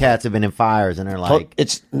 oh, these cats have been in fires, and they're like,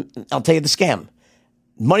 I'll tell you the scam.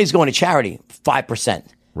 Money's going to charity, 5%.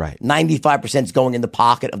 Right. 95% is going in the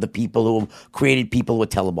pocket of the people who created people with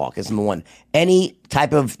telemarketers. Number one. Any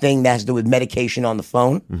type of thing that has to do with medication on the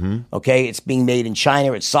phone, okay, it's being made in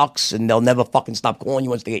China. It sucks, and they'll never fucking stop calling you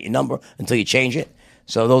once they get your number until you change it.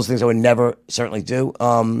 So those things I would never certainly do.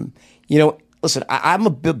 Listen, I'm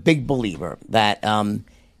a big believer that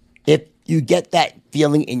if you get that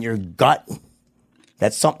feeling in your gut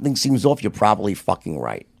that something seems off, you're probably fucking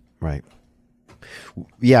right. right.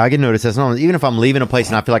 Yeah, I can notice that. Sometimes, even if I'm leaving a place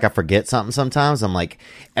and I feel like I forget something sometimes, I'm like,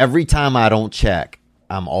 every time I don't check,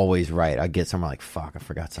 I'm always right. I get somewhere like, fuck, I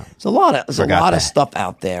forgot something. There's a lot of stuff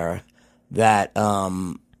out there that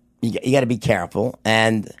you got to be careful,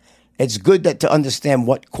 and it's good to understand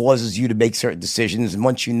what causes you to make certain decisions. And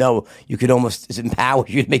once you know, you could almost empower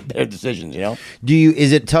you to make better decisions. You know?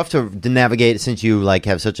 Is it tough to navigate since you like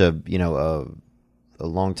have such a a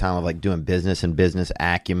long time of like doing business and business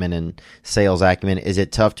acumen and sales acumen? Is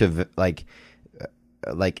it tough to like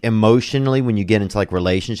emotionally when you get into like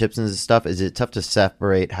relationships and stuff? Is it tough to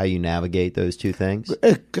separate how you navigate those two things?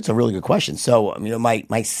 It's a really good question. So,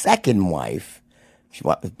 my second wife,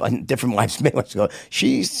 different wives many months ago,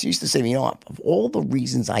 she used to say to me, of all the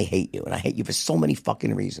reasons I hate you, and I hate you for so many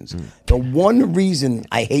fucking reasons, the one reason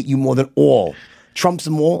I hate you more than all, trumps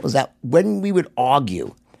them all, is that when we would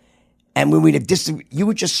argue, and when we'd disagree, you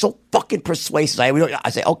were just so fucking persuasive. I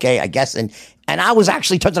say, okay, I guess. And I was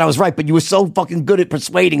actually, turns out I was right, but you were so fucking good at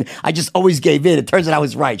persuading, I just always gave in. It turns out I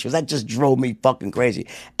was right. Because that just drove me fucking crazy.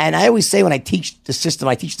 And I always say when I teach the system,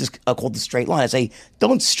 I teach this called the straight line. I say,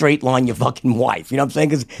 don't straight line your fucking wife. You know what I'm saying?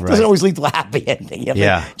 Because it doesn't always lead to a happy ending. You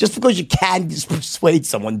know? Just because you can just persuade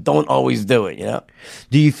someone, don't always do it, you know?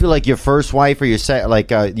 Do you feel like your first wife or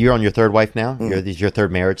you're on your third wife now? This is your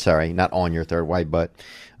third marriage? Sorry, not on your third wife, but...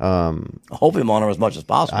 I hope I'm on her as much as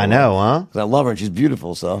possible. I know, huh? Because I love her and she's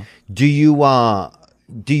beautiful. So, do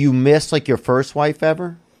you miss like your first wife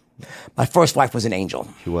ever? My first wife was an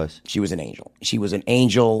angel. She was an angel. She was an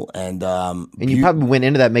angel, and you probably went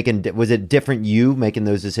into that was it different? You making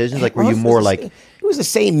those decisions, like were you more like it was the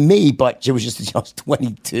same me, but it was just I was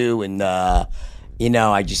 22, and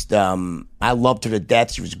I just I loved her to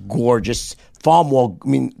death. She was gorgeous, far more.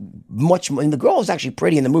 Much more. And the girl was actually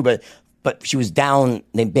pretty in the movie, but she was down.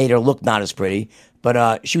 They made her look not as pretty,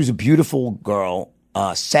 but she was a beautiful girl,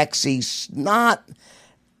 sexy, not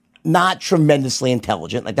tremendously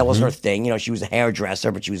intelligent. Like that wasn't her thing. She was a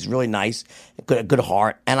hairdresser, but she was really nice, good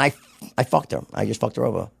heart. And I fucked her. I just fucked her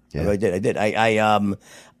over. Yeah. I did.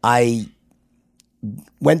 I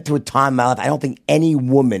went through a time in my life. I don't think any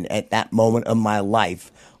woman at that moment of my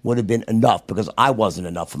life would have been enough because I wasn't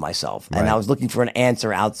enough for myself, and I was looking for an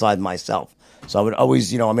answer outside myself. So I would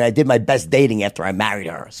always, I did my best dating after I married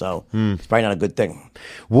her. So it's probably not a good thing.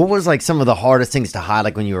 What was like some of the hardest things to hide,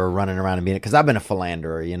 like when you were running around and being, because I've been a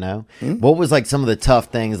philanderer, What was like some of the tough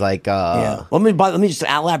things, like? Yeah. Let me just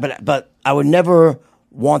out loud, but I would never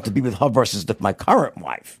want to be with her versus my current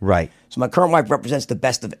wife. Right. So my current wife represents the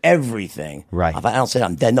best of everything. Right. I don't say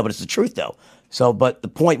I'm dead, no, but it's the truth though. So, but the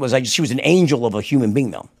point was, she was an angel of a human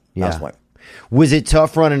being though. Yeah. That's the point. Was it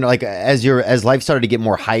tough running, like, as life started to get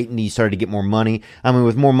more heightened, you started to get more money? I mean,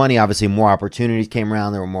 with more money, obviously more opportunities came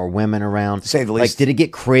around. There were more women around. To say the least. Like, did it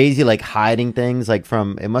get crazy, like hiding things, like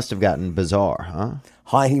it must have gotten bizarre, huh?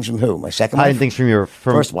 Hiding things from who? My second wife? Hiding things from your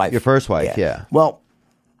first wife. Your first wife, yeah. Well,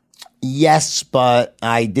 yes, but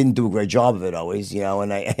I didn't do a great job of it always,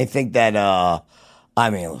 and I think that I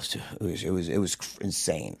mean, it was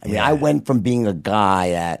insane. I mean, I went from being a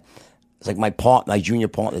guy that it's like my junior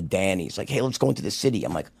partner, Danny. He's like, hey, let's go into the city.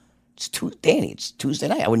 I'm like, Danny, it's Tuesday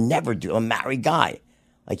night. I would never do. I'm a married guy.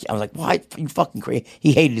 Like, I was like, why? You fucking crazy.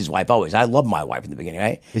 He hated his wife always. I loved my wife in the beginning,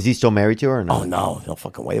 right? Is he still married to her or no? Oh, no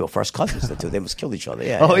fucking way. They were first cousins, the two. They must kill each other,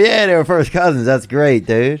 yeah. Oh, yeah, they were first cousins. That's great,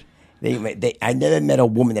 dude. I never met a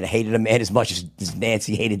woman that hated a man as much as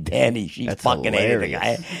Nancy hated Danny. She fucking hated the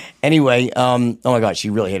guy. Anyway, oh my God, she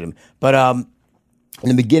really hated him. But in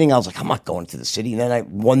the beginning, I was like, I'm not going to the city. And then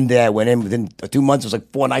one day I went in within 2 months. It was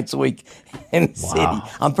like 4 nights a week in the city.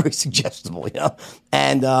 I'm very suggestible,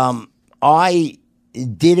 And I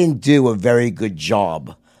didn't do a very good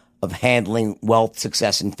job of handling wealth,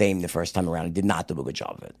 success, and fame the first time around. I did not do a good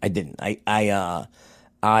job of it. I didn't.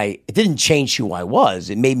 It didn't change who I was.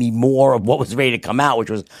 It made me more of what was ready to come out, which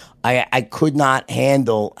was I could not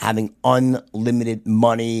handle having unlimited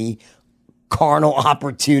money, carnal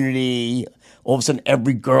opportunity. All of a sudden,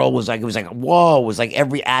 every girl was like, it was like, whoa, it was like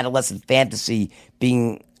every adolescent fantasy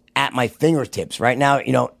being at my fingertips. Right now,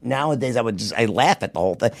 nowadays I laugh at the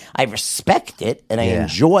whole thing. I respect it and I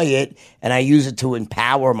enjoy it and I use it to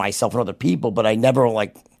empower myself and other people, but I never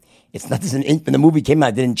it's not this. When the movie came out,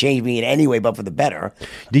 it didn't change me in any way, but for the better.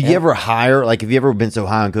 Did you ever hire, like, have you ever been so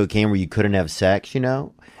high on cocaine where you couldn't have sex,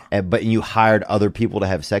 but you hired other people to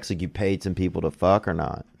have sex, like you paid some people to fuck or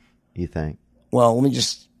not, you think? Well, let me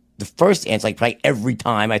just, the first answer, like probably every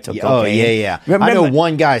time I took cocaine. Oh, yeah. Remember, I know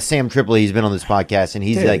one guy, Sam Tripoli, he's been on this podcast, and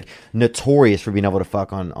he's like notorious for being able to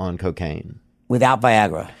fuck on cocaine. Without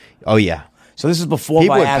Viagra. Oh, yeah. So this is before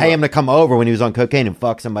people Viagra. would pay him to come over when he was on cocaine and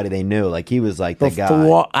fuck somebody they knew. Like, he was like the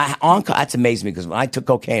guy. That's amazing because when I took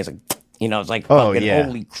cocaine, it's like, it's like fucking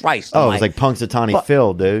holy Christ. Oh, it was like Punxsutawney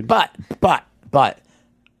Phil, dude. But, and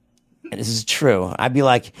this is true. I'd be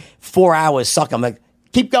like 4 hours sucking. I'm like,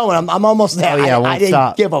 keep going. I'm almost there. Oh, yeah, I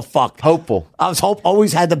didn't give a fuck. Hopeful. I was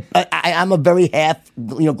always had the. I'm a very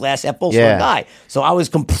glass half full sort of guy. So I was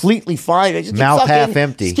completely fine. I just mouth keep sucking, half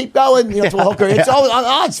empty. Just keep going. To a hooker. It's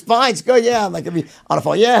it's fine. It's good. Yeah. I'm like on the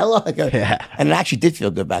phone. Yeah, hello. And it actually did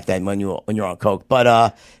feel good back then when you're on coke.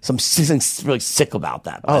 But something really sick about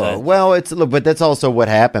that. Oh well, but that's also what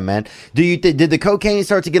happened, man. Did the cocaine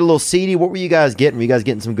start to get a little seedy? What were you guys getting? Were you guys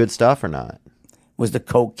getting some good stuff or not? Was the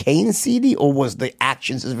cocaine seedy or was the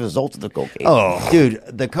actions as a result of the cocaine? Oh, dude,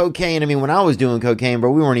 the cocaine. I mean, when I was doing cocaine,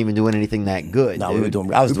 bro, we weren't even doing anything that good. No, dude. we were doing.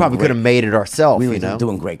 We probably could have made it ourselves. We were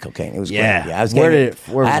doing great cocaine. It was great. Yeah.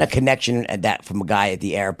 I had a connection from a guy at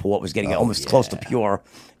the airport. Was getting almost close to pure.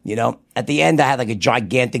 At the end, I had like a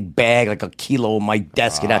gigantic bag, like a kilo on my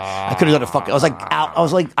desk, and I could have done a fucking. I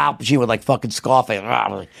was like Al Pacino with like fucking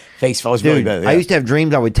Scarface face. I was really good. Yeah. I used to have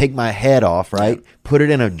dreams I would take my head off, right? Put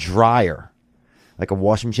it in a dryer. Like a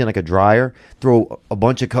washing machine, like a dryer, throw a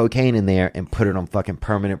bunch of cocaine in there and put it on fucking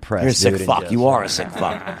permanent press. You're a sick fuck. You are a sick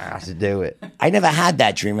fuck. I should do it. I never had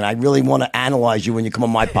that dream, and I really want to analyze you when you come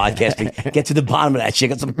on my podcast and get to the bottom of that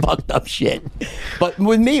shit. Got some fucked up shit. But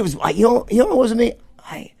with me, it was what was with me?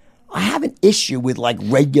 I have an issue with like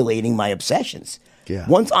regulating my obsessions. Yeah.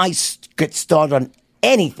 Once I get started on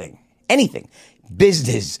anything,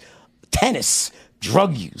 business, tennis,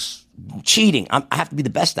 drug use, cheating, I have to be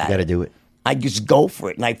the best at it. You got to do it. I just go for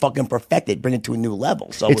it and I fucking perfect it, bring it to a new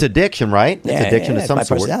level. So it's addiction, right? It's addiction to some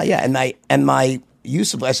sort. Yeah, and my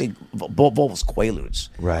use of Volvo's Quaaludes,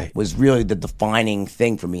 right, was really the defining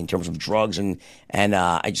thing for me in terms of drugs, and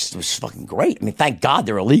I just, it was fucking great. I mean, thank God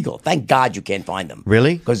they're illegal. Thank God you can't find them.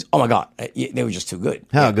 Really? Because oh my God, they were just too good.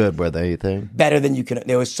 How good were they? You think better than you can?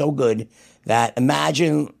 They were so good that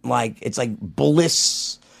imagine like it's like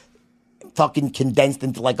Bliss, fucking condensed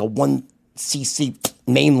into like a 1cc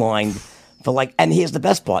mainline. And here's the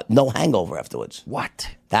best part: no hangover afterwards. What?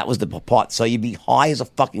 That was the part. So you'd be high as a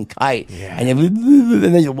fucking kite, and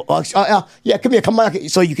then come here, come on.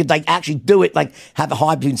 So you could like actually do it, like have a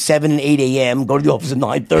high between 7 and 8 a.m. Go to the office at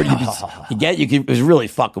 9:30. It was really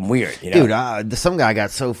fucking weird, dude. Some guy got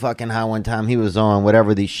so fucking high one time. He was on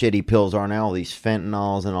whatever these shitty pills are now, these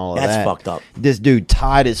fentanyls and all of that. That's fucked up. This dude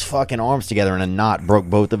tied his fucking arms together in a knot, broke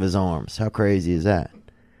both of his arms. How crazy is that?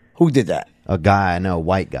 Who did that? A guy I know, a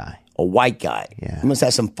white guy. a white guy. Yeah. He must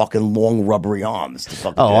have some fucking long rubbery arms. To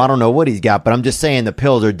fucking Oh, do it. I don't know what he's got, but I'm just saying the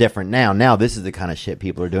pills are different now. Now this is the kind of shit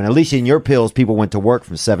people are doing. At least in your pills, people went to work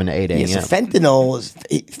from 7 to 8 a.m. Yeah, so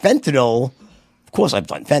fentanyl. Of course, I've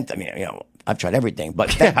done fentanyl. I mean, I've tried everything, but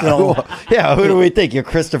fentanyl. Yeah, who do we think? You're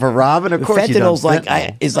Christopher Robin? Of course, Fentanyl's you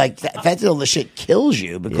done fentanyl. The shit kills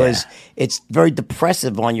you because it's very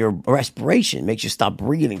depressive on your respiration. It makes you stop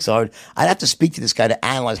breathing. So I'd have to speak to this guy to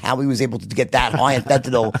analyze how he was able to get that high in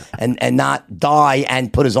fentanyl and not die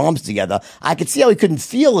and put his arms together. I could see how he couldn't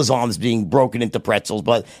feel his arms being broken into pretzels,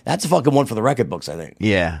 but that's a fucking one for the record books, I think.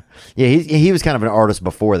 Yeah. He was kind of an artist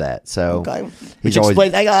before that, so Okay. he's Which always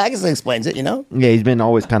explains, I guess it explains it, yeah, he's been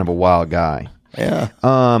always kind of a wild guy. Yeah.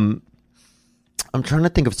 I'm trying to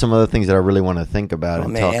think of some other things that I really want to think about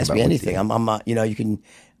and Man, talk ask about. me with anything. you. You can.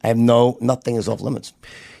 I have nothing is off limits.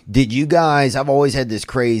 Did you guys? I've always had this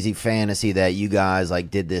crazy fantasy that you guys like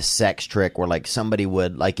did this sex trick where like somebody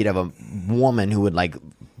would like you'd have a woman who would like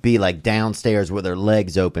be like downstairs with her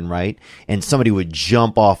legs open, right, and somebody would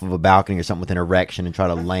jump off of a balcony or something with an erection and try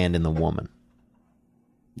to land in the woman.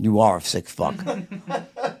 You are a sick fuck.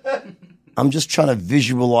 I'm just trying to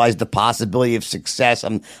visualize the possibility of success.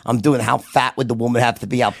 I'm doing how fat would the woman have to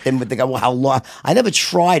be, how thin would the guy, how long. I never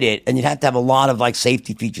tried it, and you'd have to have a lot of like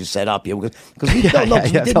safety features set up here because we did.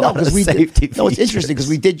 No, it's interesting because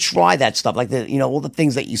we did try that stuff, like all the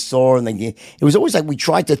things that you saw, and it was always like we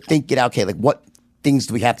tried to think it out. Okay, like what things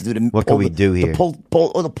do we have to do to What can we do here? to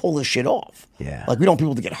pull this shit off? Yeah. Like we don't want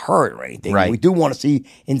people to get hurt or anything. Right. We do want to see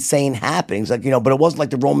insane happenings, like but it wasn't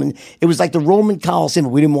like it was like the Roman Colosseum, but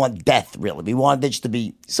we didn't want death really. We wanted it just to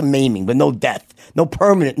be some maiming, but no death. No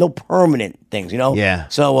permanent things, Yeah.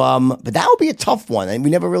 So but that would be a tough one. And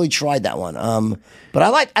we never really tried that one. But I'd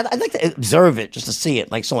like to observe it just to see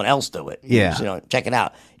it, like someone else do it. Yeah. Just, check it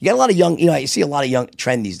out. You got a lot of young, you see a lot of young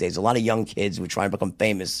trend these days. A lot of young kids who are trying to become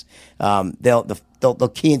famous. They'll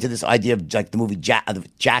key into this idea of like the movie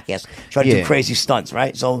Jackass, try to do crazy stunts,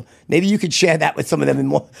 right? So maybe you could share that with some of them,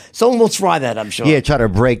 and someone will try that, I'm sure. Yeah, try to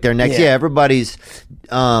break their necks. Yeah.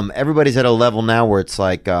 Yeah, everybody's at a level now where it's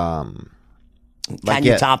like, Can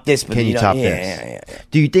you top this? But can you top this? Yeah.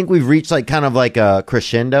 Do you think we've reached like kind of like a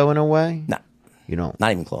crescendo in a way? No, You don't.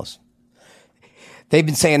 not even close. They've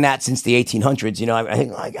been saying that since the 1800s. I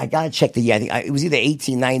think I got to check the year. I think it was either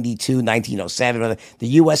 1892, 1907. Or the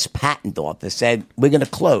U.S. Patent Office said we're going to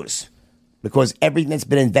close because everything that's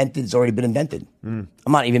been invented has already been invented. I'm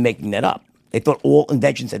not even making that up. They thought all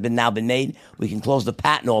inventions had now been made. We can close the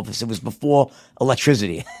patent office. It was before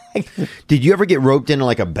electricity. Did you ever get roped into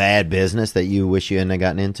like a bad business that you wish you hadn't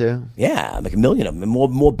gotten into? Yeah, like a million of them,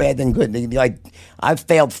 more bad than good. I've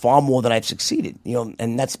failed far more than I've succeeded.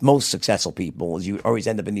 And that's most successful people. Is you always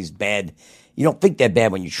end up in these bad. You don't think they're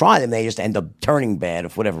bad when you try them. They just end up turning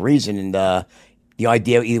bad for whatever reason. And the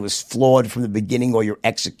idea either was flawed from the beginning or your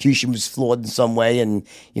execution was flawed in some way. And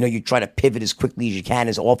you try to pivot as quickly as you can,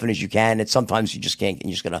 as often as you can. And sometimes you just can't. And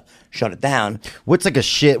you're just gonna shut it down. What's like a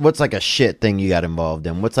shit thing you got involved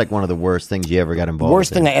in? What's like one of the worst things you ever got involved in?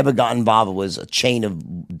 Worst thing I ever got involved with was a chain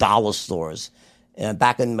of dollar stores.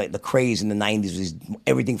 Back in the craze in the 90s was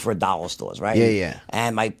everything for $1 stores, right? Yeah.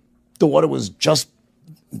 And my daughter was just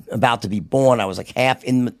about to be born. I was like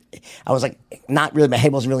not really, my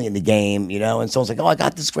head wasn't really in the game, and so I was like, oh, I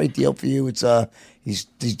got this great deal for you. It's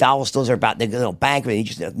these dollar stores are they're going bankrupt. You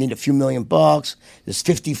just need a few $1,000,000. There's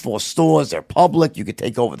 54 stores. They're public. You could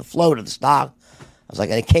take over the float of the stock. I was like,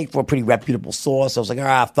 and it came from a pretty reputable source. I was like, all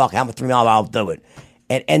right, fuck, how much $3 million? I'll do it.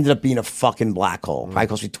 It ended up being a fucking black hole. Probably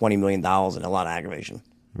cost me $20 million and a lot of aggravation.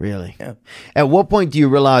 Really? Yeah. At what point do you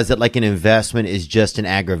realize that like an investment is just an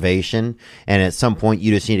aggravation, and at some point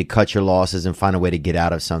you just need to cut your losses and find a way to get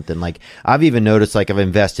out of something? Like I've even noticed, like I've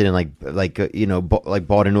invested in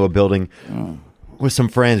bought into a building with some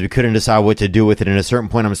friends. We couldn't decide what to do with it, and at a certain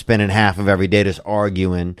point I'm spending half of every day just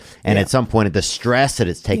arguing, and at some point the stress that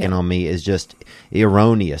it's taken on me is just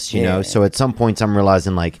erroneous, you know? So at some points I'm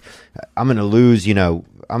realizing like I'm going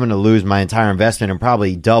to lose my entire investment and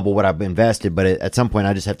probably double what I've invested. But at some point,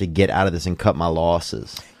 I just have to get out of this and cut my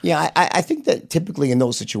losses. Yeah, I think that typically in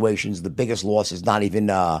those situations, the biggest loss is not even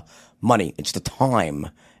money. It's the time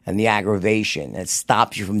and the aggravation. It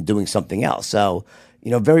stops you from doing something else. So,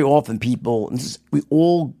 very often we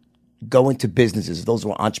all go into businesses, those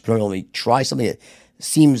who are entrepreneurial, they try something that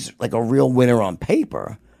seems like a real winner on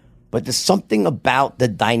paper. But there's something about the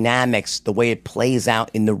dynamics, the way it plays out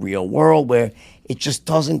in the real world where it just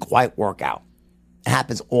doesn't quite work out. It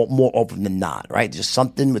happens more often than not, right? Just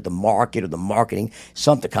something with the market or the marketing,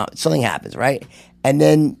 something happens, right? And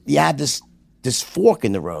then you have this fork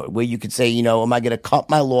in the road where you could say, am I going to cut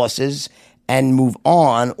my losses and move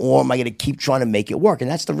on, or am I going to keep trying to make it work?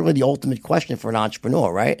 And that's really the ultimate question for an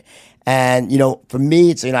entrepreneur, right? And, for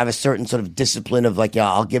me, it's, I have a certain sort of discipline of like,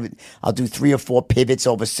 I'll do 3 or 4 pivots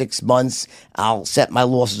over 6 months. I'll set my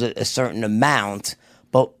losses at a certain amount,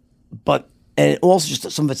 but, and also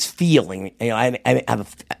just some of it's feeling, I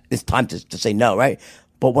have it's time to say no, right?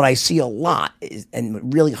 But what I see a lot is, and it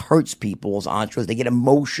really hurts people as entrepreneurs, they get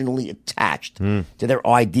emotionally attached to their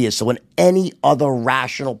ideas. So when any other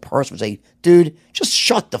rational person would say, dude, just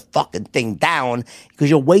shut the fucking thing down because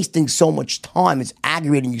you're wasting so much time. It's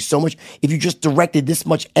aggravating you so much. If you just directed this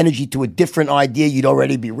much energy to a different idea, you'd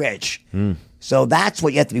already be rich. So that's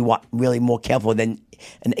what you have to be really more careful than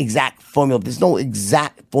an exact formula. There's no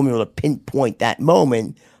exact formula to pinpoint that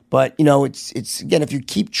moment. But, it's again, if you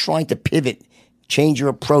keep trying to pivot, change your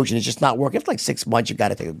approach, and it's just not working, after like 6 months, you got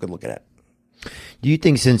to take a good look at it. Do you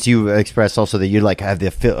think, since you expressed also that you like have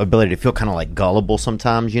the ability to feel kind of like gullible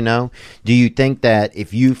sometimes, do you think that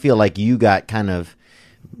if you feel like you got kind of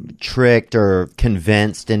tricked or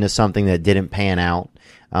convinced into something that didn't pan out,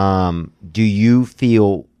 do you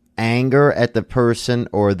feel anger at the person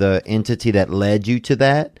or the entity that led you to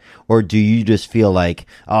that? Or do you just feel like,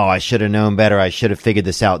 oh, I should have known better, I should have figured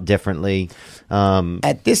this out differently?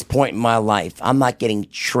 At this point in my life, I'm not getting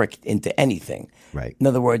tricked into anything. Right. In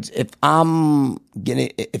other words, if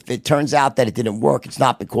it turns out that it didn't work, it's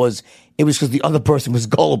not because the other person was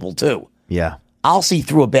gullible too. Yeah. I'll see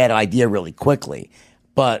through a bad idea really quickly,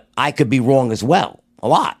 but I could be wrong as well. A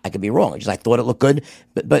lot. I could be wrong. I thought it looked good,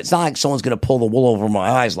 but it's not like someone's going to pull the wool over my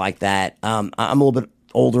eyes like that. I'm a little bit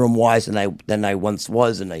older and wise than I once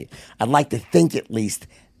was, and I'd like to think at least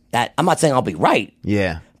that I'm not saying I'll be right.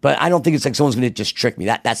 Yeah. But I don't think it's like someone's going to just trick me.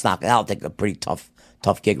 That'll take a pretty tough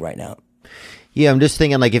gig right now. Yeah, I'm just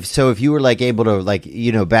thinking like if you were like able to like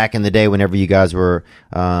back in the day whenever you guys were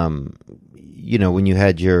when you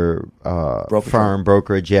had your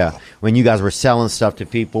brokerage, yeah, when you guys were selling stuff to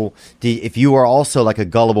people, if you were also like a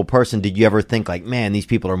gullible person, did you ever think like, man, these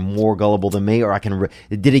people are more gullible than me, or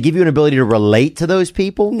did it give you an ability to relate to those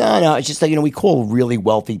people? No, it's just that we call really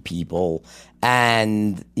wealthy people.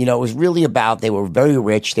 And, it was really about, they were very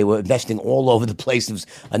rich. They were investing all over the place. There was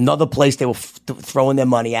another place they were throwing their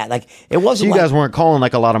money at. Like, it wasn't so you guys weren't calling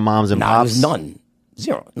like a lot of moms and pops? No, it was none.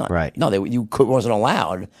 Zero. None. Right. No, wasn't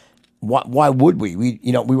allowed. Why would we? We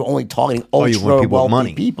were only targeting ultra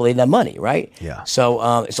wealthy people. They didn't have money, right? Yeah. So,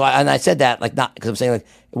 I said that like not because I'm saying like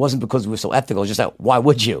it wasn't because we were so ethical. It's just that why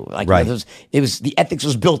would you? Like, right. It was the ethics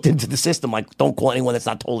was built into the system. Like, don't call anyone that's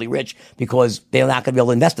not totally rich because they're not going to be able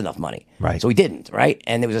to invest enough money. Right. So we didn't, right?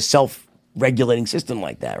 And there was a self-regulating system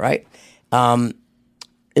like that, right?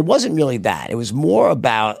 It wasn't really that. It was more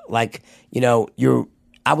about like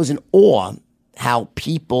I was in awe how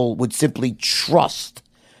people would simply trust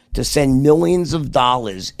to send millions of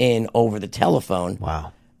dollars in over the telephone.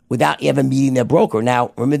 Wow. Without ever meeting their broker.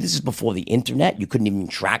 Now, remember, this is before the internet. You couldn't even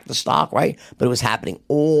track the stock, right? But it was happening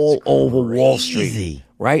all over Wall Street,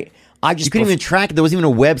 right? You couldn't even track it. There wasn't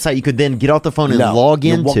even a website you could then get off the phone and log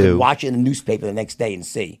into. You could watch it in the newspaper the next day and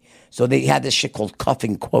see. So they had this shit called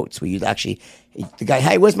cuffing quotes where you'd actually, the guy,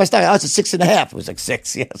 hey, where's my stock? Oh, it's a 6.5. It was like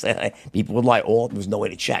 6. Yes. People would lie. There was no way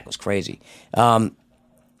to check. It was crazy. That's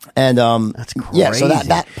crazy. Yeah, so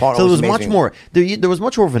that part. So there was much more. There was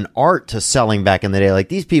much more of an art to selling back in the day. Like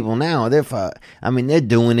these people now, they're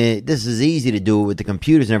doing it. This is easy to do it with the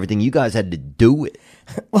computers and everything. You guys had to do it.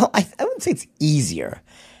 Well, I wouldn't say it's easier,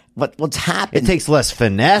 but what's happened? It takes less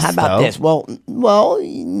finesse. How about though. this? Well,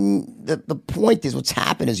 the point is, what's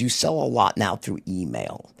happened is you sell a lot now through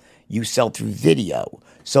email. You sell through video.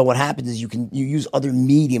 So what happens is you use other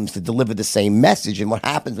mediums to deliver the same message. And what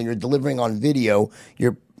happens when you're delivering on video,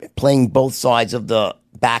 you're playing both sides of the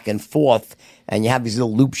back and forth, and you have these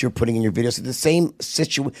little loops you're putting in your video. So the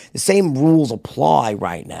same rules apply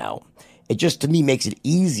right now. It just, to me, makes it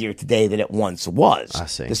easier today than it once was. I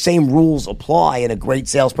see. The same rules apply, and a great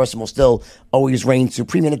salesperson will still always reign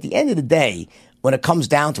supreme. And at the end of the day, when it comes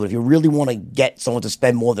down to it, if you really want to get someone to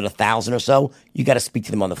spend more than $1,000 or so, you got to speak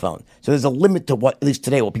to them on the phone. So there's a limit to what, at least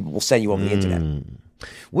today, what people will send you over the internet.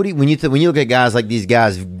 What do you, when you look at guys like these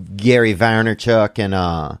guys, Gary Vaynerchuk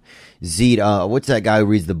and Zeta, what's that guy who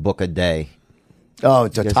reads the book a day? Oh,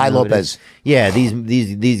 it's Ty Lopez. Yeah,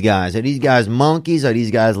 these guys, are these guys monkeys? Are these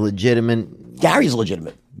guys legitimate? Gary's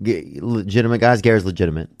legitimate. Legitimate guys. Gary's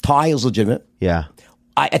legitimate. Ty is legitimate. Yeah.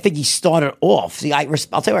 I think he started off. See, I'll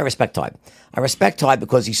tell you why I respect Ty. I respect Ty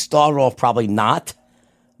because he started off probably not,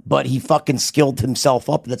 but he fucking skilled himself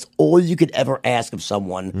up. That's all you could ever ask of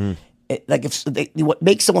someone. What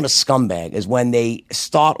makes someone a scumbag is when they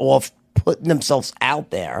start off putting themselves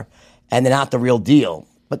out there and they're not the real deal.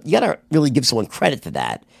 But you got to really give someone credit for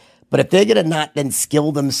that. But if they're going to not then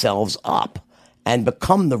skill themselves up and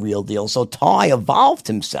become the real deal. So Ty evolved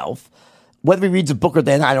himself. Whether he reads a book or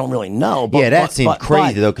then I don't really know. But, that seemed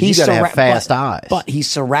crazy, though, because you got to have fast eyes. But he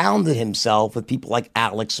surrounded himself with people like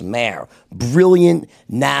Alex Mayer, brilliant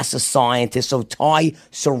NASA scientists. So Ty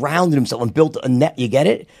surrounded himself and built a net. You get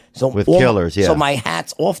it? So with killers, yeah. So my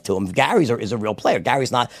hat's off to him. Gary's is a real player.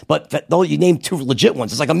 Gary's not. But though you name 2 legit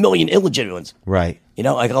ones, it's like a million illegitimate ones. Right. You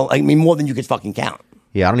know, like I mean, more than you could fucking count.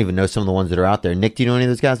 Yeah, I don't even know some of the ones that are out there. Nick, do you know any of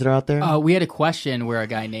those guys that are out there? We had a question where a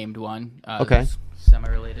guy named one. Okay.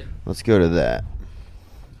 Semi-related. Let's go to that.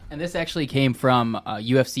 And this actually came from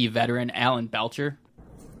UFC veteran Alan Belcher.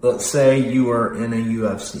 Let's say you were in a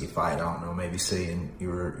UFC fight. I don't know, maybe saying you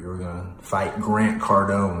were going to fight Grant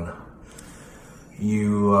Cardone.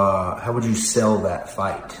 How would you sell that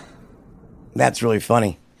fight? That's really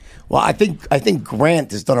funny. Well, I think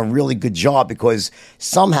Grant has done a really good job because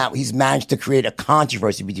somehow he's managed to create a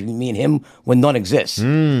controversy between me and him when none exists.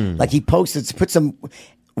 Like he put some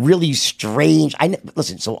really strange.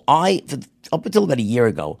 Listen. So up until about a year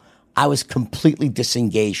ago, I was completely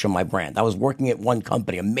disengaged from my brand. I was working at one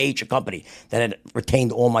company, a major company that had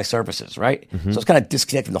retained all my services, right? So I was kind of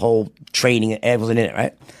disconnected from the whole training. I wasn't in it,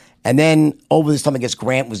 right? And then over this time, I guess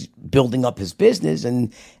Grant was building up his business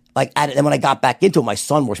and. And when I got back into it, my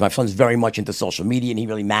son's very much into social media and he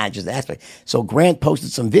really manages that aspect. So Grant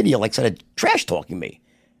posted some video, started trash talking me.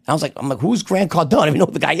 I was like, who's Grant Cardone? I don't even know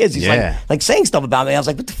who the guy is. He's like saying stuff about me. I was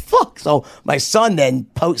like, what the fuck? So my son then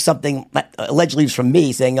posts something that allegedly was from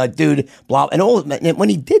me saying, dude, blah. And when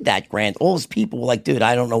he did that, Grant, all his people were like, dude,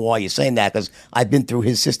 I don't know why you're saying that because I've been through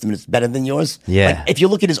his system and it's better than yours. Yeah. If you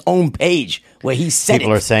look at his own page where he said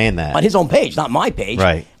people are saying that on his own page, not my page.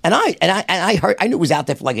 Right. And I heard, I knew it was out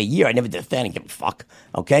there for like a year. I never did I didn't give a fuck.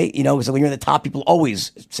 Okay. You know, so when you're in the top, people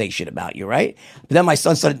always say shit about you, right? But then my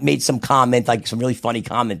son made some comment, like some really funny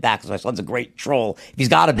comment back, because my son's a great troll. If he's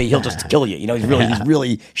got to be, he'll just kill you. You know, he's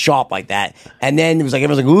really sharp like that. And then it was like,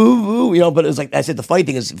 everyone's like, ooh, ooh, you know, but it was like, I said, the funny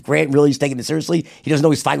thing is, if Grant really is taking it seriously, he doesn't know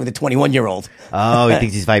he's fighting with a 21-year-old. Oh, he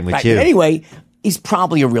thinks he's fighting with right. you. But anyway, he's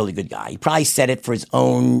probably a really good guy. He probably said it for his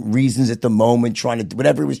own reasons at the moment, trying to do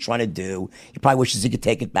whatever he was trying to do. He probably wishes he could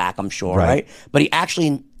take it back, I'm sure, right? But he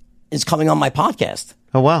actually is coming on my podcast.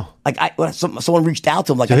 Oh, wow. Like, someone reached out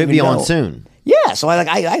to him. Like, so I he'll be on know. Soon. Yeah, so I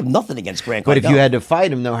have nothing against Grant Cardone. But if you had to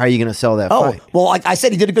fight him, though, how are you going to sell that fight? Well, like I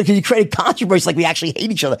said, he did it good because he created controversy. Like, we actually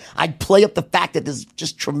hate each other. I'd play up the fact that there's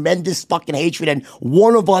just tremendous fucking hatred, and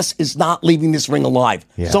one of us is not leaving this ring alive.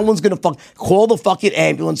 Yeah. Someone's going to call the fucking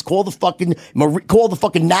ambulance, call the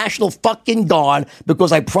fucking National fucking Guard,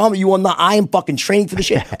 because I promise you I am fucking trained for this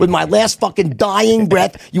shit. With my last fucking dying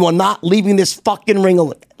breath, you are not leaving this fucking ring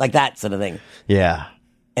alive. Like that sort of thing. Yeah.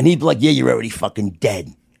 And he'd be like, yeah, you're already fucking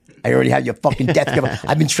dead. I already have your fucking death cover.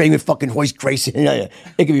 I've been training with fucking Hoist Grayson. It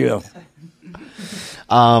could be real.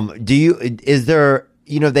 Is there,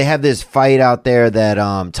 they have this fight out there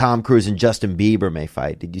that Tom Cruise and Justin Bieber may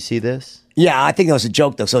fight. Did you see this? Yeah, I think that was a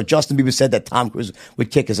joke, though. So Justin Bieber said that Tom Cruise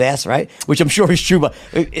would kick his ass, right? Which I'm sure is true, but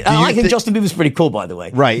I think Justin Bieber's pretty cool, by the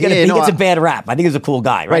way. Right. He gets a bad rap. I think he's a cool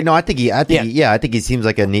guy, right? Right. No, I think he seems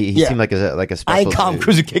like he seemed like a special. I think Tom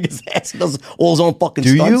Cruise would kick his ass. He does all his own fucking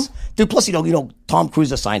stunts. You? Dude, plus, Tom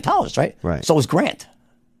Cruise is a Scientologist, right? Right. So is Grant.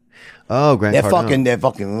 Oh, Grant Cardone. They're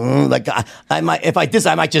fucking like I might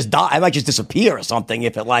just die. I might just disappear or something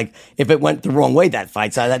if it went the wrong way, that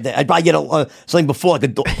fight. So I'd probably get something before, like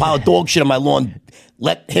a pile of dog shit on my lawn.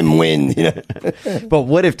 Let him win. But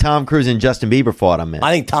what if Tom Cruise and Justin Bieber fought him?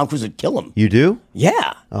 I think Tom Cruise would kill him. You do?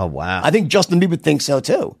 Yeah. Oh, wow. I think Justin Bieber thinks so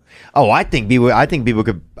too. Oh, I think Bieber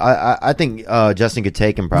could. I think Justin could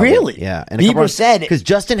take him. Probably. Really? Yeah. And Bieber said because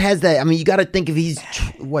Justin has that. I mean, you got to think if he's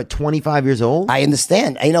 25 years old. I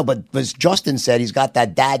understand. I know, but Justin said he's got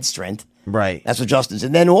that dad strength. Right. That's what Justin said.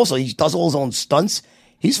 And then also he does all his own stunts.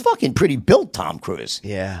 He's fucking pretty built, Tom Cruise.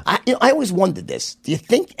 Yeah. I always wondered this. Do you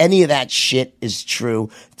think any of that shit is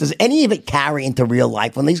true? Does any of it carry into real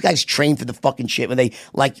life when these guys train for the fucking shit? When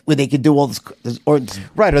they could do all this,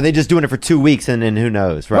 right? Are they just doing it for 2 weeks and then who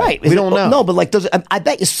knows? Right. We don't know. No, but I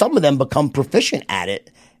bet you some of them become proficient at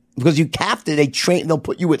it. Because they'll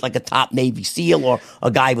put you with like a top Navy SEAL or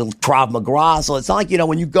a guy with Krav Maga. So it's not like,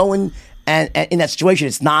 when you go in and in that situation,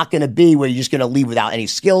 it's not going to be where you're just going to leave without any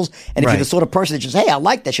skills. And if you're the sort of person that just, hey, I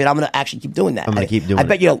like that shit, I'm going to actually keep doing that. I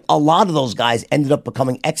bet you a lot of those guys ended up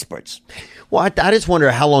becoming experts. Well, I just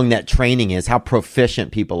wonder how long that training is, how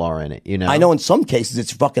proficient people are in it, I know in some cases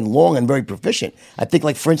it's fucking long and very proficient. I think,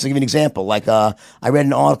 like, for instance, I'll give you an example. Like, I read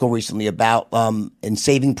an article recently about, in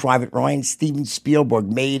Saving Private Ryan, Steven Spielberg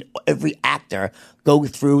made every actor go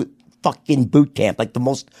through fucking boot camp, like the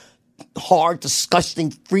most hard,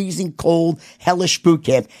 disgusting, freezing cold, hellish boot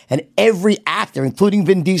camp. And every actor, including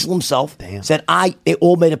Vin Diesel himself, said, they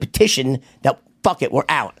all made a petition that, fuck it, we're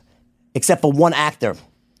out. Except for one actor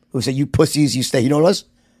who said, you pussies, you stay. You know what it was?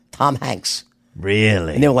 Tom Hanks.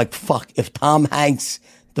 Really? And they were like, fuck, if Tom Hanks,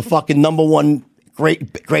 the fucking number one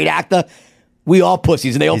great actor, we all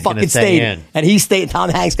pussies. And they all He's fucking stay stayed. in. And he stayed. Tom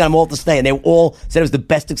Hanks got them all to stay. And they all said it was the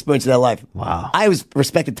best experience of their life. Wow. I always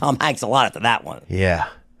respected Tom Hanks a lot after that one. Yeah.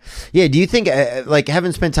 Yeah, do you think, like,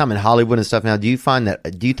 having spent time in Hollywood and stuff now, do you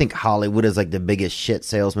think Hollywood is, like, the biggest shit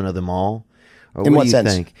salesman of them all? Or In what do you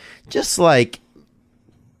sense? think? Just, like,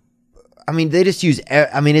 I mean, they just use,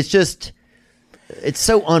 it's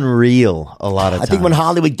so unreal a lot of times. I think when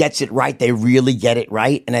Hollywood gets it right, they really get it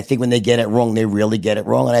right. And I think when they get it wrong, they really get it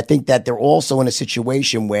wrong. And I think that they're also in a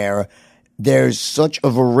situation where there's such a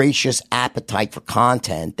voracious appetite for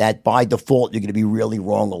content that by default, you're going to be really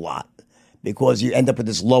wrong a lot. Because you end up with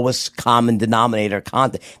this lowest common denominator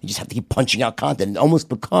content. You just have to keep punching out content. It almost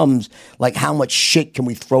becomes like, how much shit can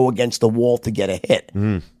we throw against the wall to get a hit?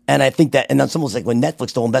 And I think that, and then someone's like, when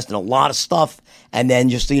Netflix, they'll invest in a lot of stuff, and then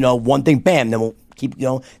just, one thing, bam, then we'll keep,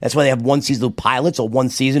 that's why they have one season of pilots or one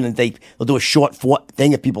season, and they'll do a short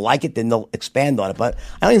thing. If people like it, then they'll expand on it. But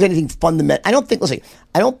I don't think there's anything fundamental. I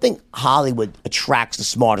don't think Hollywood attracts the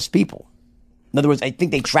smartest people. In other words, I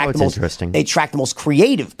think they attract the most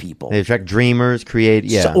creative people. They attract dreamers,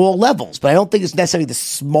 So all levels. But I don't think it's necessarily the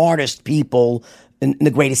smartest people and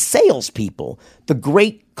the greatest salespeople. The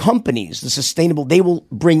great companies, the sustainable, they will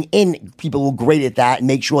bring in people who are great at that and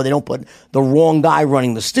make sure they don't put the wrong guy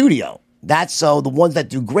running the studio. That's so the ones that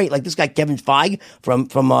do great, like this guy Kevin Feige from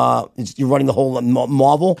you're running the whole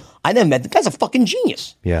Marvel. I never met the guy's a fucking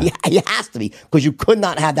genius. Yeah, he has to be, because you could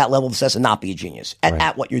not have that level of success and not be a genius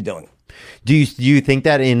at what you're doing. Do you think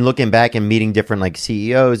that in looking back and meeting different like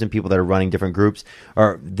CEOs and people that are running different groups,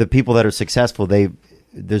 or the people that are successful,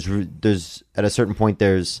 there's at a certain point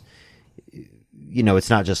there's, it's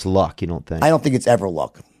not just luck. You don't think? I don't think it's ever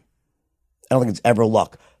luck.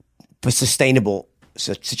 For sustainable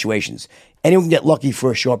situations. Anyone can get lucky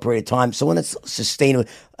for a short period of time. So when it's sustainable,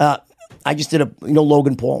 I just did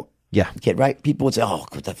Logan Paul. Yeah, kid, right? People would say, "Oh,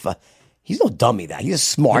 what the fuck?" He's no dummy. He's a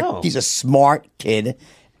smart kid.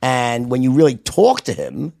 And when you really talk to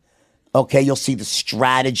him, okay, you'll see the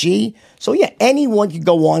strategy. So yeah, anyone can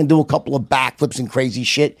go on and do a couple of backflips and crazy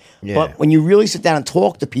shit. Yeah. But when you really sit down and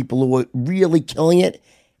talk to people who are really killing it,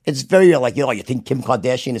 it's very like, you think Kim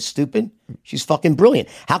Kardashian is stupid? She's fucking brilliant.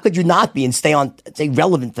 How could you not be and stay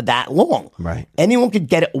relevant for that long? Right. Anyone could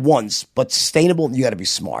get it once, but sustainable, you got to be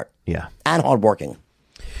smart. Yeah. And hardworking.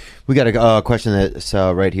 We got a question that's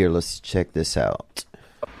right here. Let's check this out.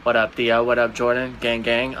 What up, Theo? What up, Jordan?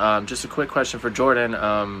 Gang. Just a quick question for Jordan.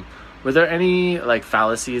 Were there any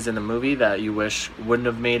fallacies in the movie that you wish wouldn't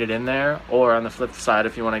have made it in there? Or on the flip side,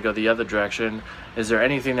 if you want to go the other direction, is there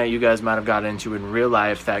anything that you guys might have got into in real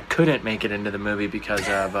life that couldn't make it into the movie because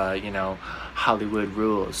of Hollywood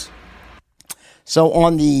rules? So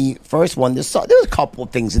on the first one, there's a couple of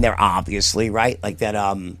things in there, obviously, right? Like that.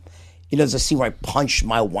 There's a scene where I punched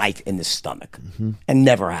my wife in the stomach, and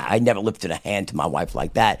I never lifted a hand to my wife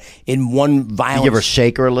like that. In one violence, did you ever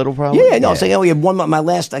shake her a little? Probably. Yeah, no. So we had one. My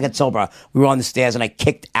last, I got sober. We were on the stairs, and I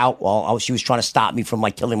kicked out while she was trying to stop me from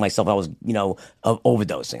killing myself. I was,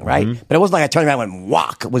 overdosing, right? Mm-hmm. But it wasn't like I turned around and went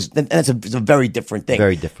whack. It's a very different thing.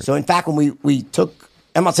 Very different. So in fact, when we took.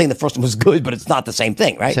 I'm not saying the first one was good, but it's not the same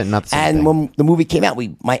thing, right? Not the same and thing. When the movie came out,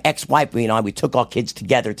 my ex-wife, we took our kids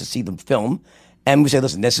together to see the film. And we said,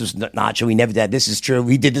 listen, this is not true. We never did. This is true.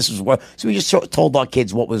 We did this. So we just told our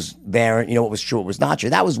kids what was there, what was true, what was not true.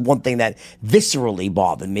 That was one thing that viscerally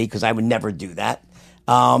bothered me because I would never do that.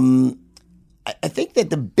 I think that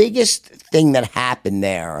the biggest thing that happened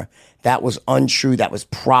there that was untrue, that was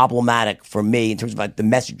problematic for me in terms of the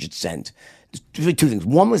message it sent, two things.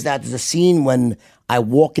 One was that there's a scene when I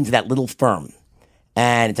walk into that little firm.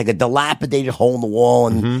 And it's like a dilapidated hole in the wall,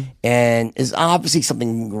 and there's obviously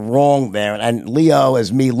something wrong there. And Leo,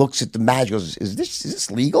 as me, looks at the manager, goes, "Is this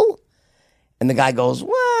legal?" And the guy goes,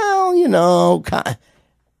 "Well, you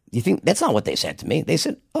think that's not what they said to me? They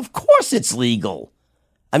said, of course it's legal.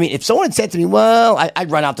 I mean, if someone had said to me, well,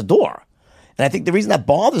 I'd run out the door." And I think the reason that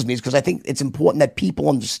bothers me is because I think it's important that people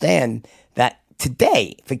understand that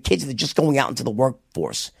today, for kids that are just going out into the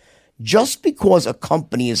workforce, just because a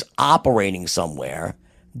company is operating somewhere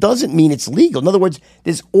doesn't mean it's legal. In other words,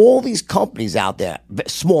 there's all these companies out there,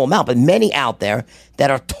 small amount, but many out there that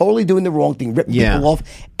are totally doing the wrong thing, ripping people off,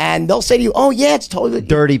 and they'll say to you, "Oh yeah, it's totally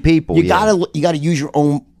dirty people." You gotta use your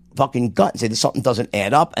own fucking gut and say something doesn't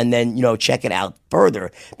add up, and then check it out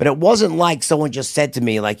further. But it wasn't like someone just said to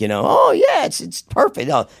me like oh yeah, it's perfect.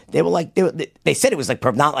 No, they were like they said it was like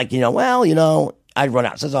perfect, not like I'd run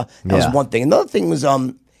out. So that was one thing. Another thing was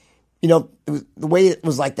it was, the way it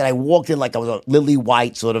was like that I walked in like I was a lily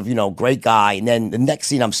white sort of great guy, and then the next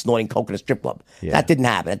scene I'm snorting coke in a strip club. That didn't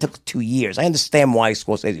happen. It took 2 years. I understand why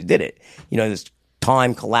Scorsese did it. This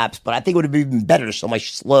time collapse, but I think it would have been better to show my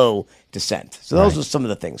slow descent. So those are some of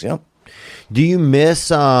the things, Do you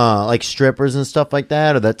miss like strippers and stuff like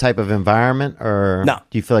that, or that type of environment, or no?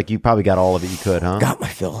 Do you feel like you probably got all of it you could, huh? Got my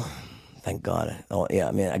fill, thank God. Oh yeah,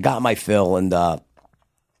 I mean I got my fill, and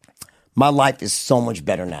my life is so much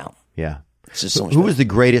better now. Yeah. It's just so much Who better. was the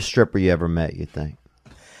greatest stripper you ever met? You think?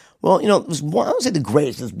 Well, it was one. I would say the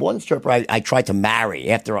greatest. There's one stripper I tried to marry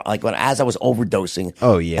after, as I was overdosing.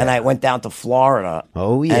 Oh yeah. And I went down to Florida.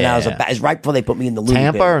 Oh yeah. And it was right before they put me in the loony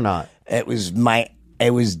Tampa bin. or not? It was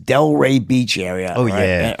Delray Beach area. Oh, right?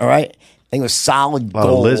 yeah. All right. I think it was solid lot of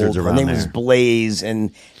gold. lizards Her around name was there. Blaze,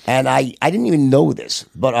 and I didn't even know this,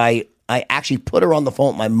 but I actually put her on the phone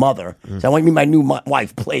with my mother. So I went to meet my new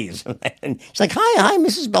wife, Blaze. And she's like, hi,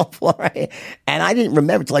 Mrs. Belfort. And I didn't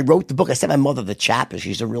remember until I wrote the book. I sent my mother the chapter.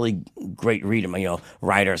 She's a really great reader,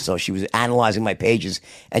 writer. So she was analyzing my pages.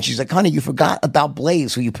 And she's like, honey, you forgot about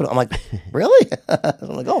Blaze, who you put on. I'm like, really? I'm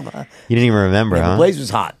like, oh, my. You didn't even remember, huh? Blaze was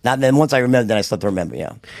hot. And then once I remembered, then I started to remember,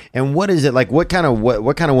 yeah. And what is it like? What kind of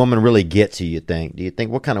woman really gets you? You think? Do you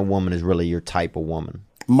think what kind of woman is really your type of woman?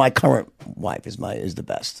 My current wife is the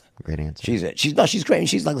best. Great answer. She's it. She's great.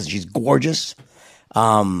 She's gorgeous.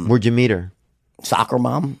 Where'd you meet her? Soccer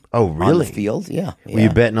mom. Oh, On really? the field, yeah. Were you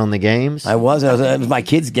betting on the games? I was. It was my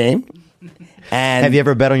kid's game. And Have you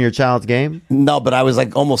ever bet on your child's game? No, but I was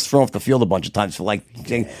like almost thrown off the field a bunch of times for like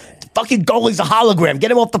saying, "The fucking goalie's a hologram.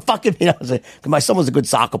 Get him off the fucking." Cause my son was a good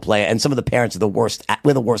soccer player, and some of the parents are the worst.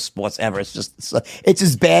 We're the worst sports ever. It's just it's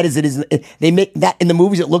as bad as it is. They make that in the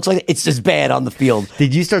movies. It looks like it's as bad on the field.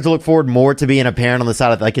 Did you start to look forward more to being a parent on the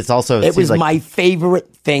side of like it's also? It was like, my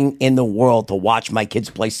favorite thing in the world to watch my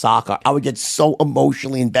kids play soccer. I would get so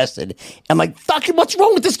emotionally invested. I'm like, fucking, what's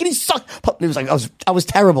wrong with this kid? He sucks. It was like I was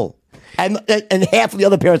terrible. And half of the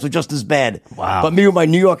other parents were just as bad. Wow. But me with my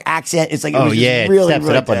New York accent, it's like, it was just it really, steps it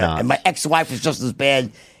really up a bad. notch. And my ex-wife was just as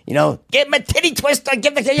bad. Give him a titty twister,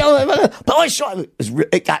 give the boy short.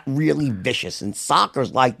 It got really vicious, and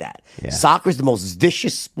soccer's like that. Yeah. Soccer's the most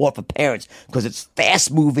vicious sport for parents because it's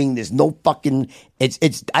fast moving. There's no fucking.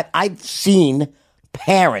 I've seen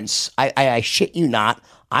parents. I shit you not.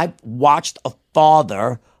 I've watched a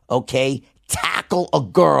father. Tackle a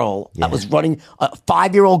girl that was running, a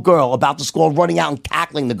 5-year-old girl about to score, running out and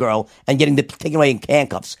tackling the girl and getting taken away in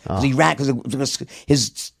handcuffs. Because he ran, because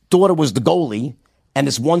his daughter was the goalie, and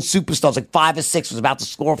this one superstar, was like 5 or 6, was about to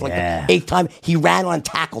score for like the 8th time. He ran on and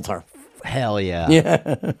tackled her. Hell yeah.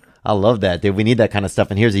 Yeah. I love that, dude. We need that kind of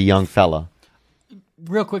stuff. And here's a young fella.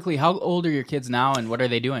 Real quickly, how old are your kids now, and what are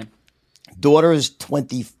they doing? Daughter is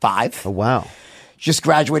 25. Oh, wow. Just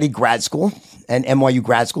graduated grad school and NYU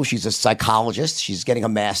grad school. She's a psychologist. She's getting a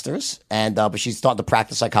master's, and but she's starting to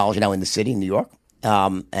practice psychology now in the city, in New York.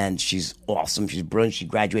 And she's awesome. She's brilliant. She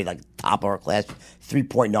graduated like top of her class,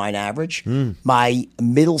 3.9 average. My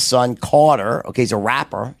middle son, Carter, he's a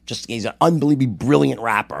rapper. He's an unbelievably brilliant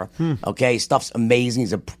rapper. Stuff's amazing.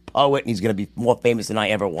 He's a poet, and he's going to be more famous than I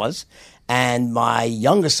ever was. And my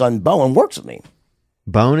youngest son, Bowen, works with me.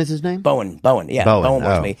 Bone is his name? Bowen, yeah. Bowen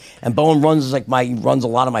works with me. And Bowen runs a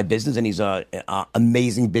lot of my business, and he's a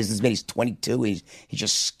amazing businessman. He's 22. He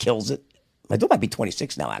just kills it. My daughter might be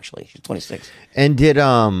 26 now, actually. She's 26. And did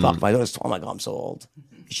Fuck, my daughter's oh my God, I'm so old.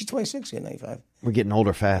 Is she 26? Yeah, 95. we're getting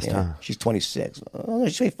older fast, Yeah, huh? she's 26. Oh,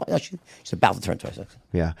 she's 25. No, she's about to turn 26.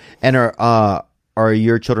 Yeah. And are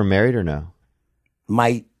your children married or no?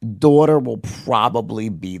 My daughter will probably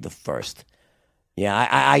be the first. Yeah,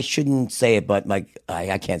 I shouldn't say it, but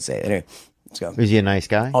I can't say it. Anyway, let's go. Is he a nice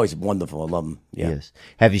guy? Oh, he's wonderful. I love him. Yeah.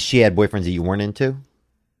 Yes. She had boyfriends that you weren't into?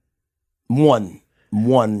 One.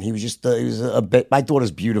 He was just, he was a bit, my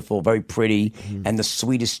daughter's beautiful, very pretty, and the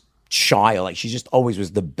sweetest child. Like, she just always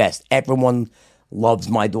was the best. Everyone loves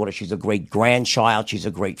my daughter. She's a great grandchild. She's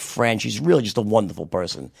a great friend. She's really just a wonderful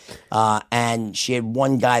person. And she had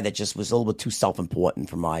one guy that just was a little bit too self-important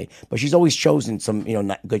but she's always chosen some,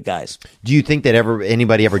 not good guys. Do you think that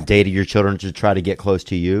anybody ever dated your children to try to get close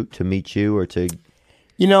to you, to meet you, or to?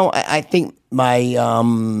 I think my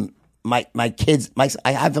my kids,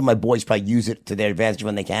 I have my boys probably use it to their advantage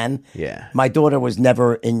when they can. Yeah. My daughter was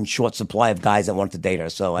never in short supply of guys that wanted to date her,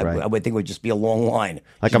 so Right. I would think it would just be a long line.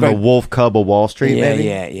 Like She's I'm very- a wolf cub of Wall Street, yeah, maybe?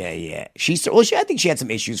 yeah. I think she had some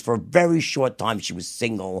issues for a very short time. She was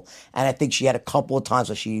single, and I think she had a couple of times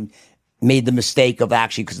where she made the mistake of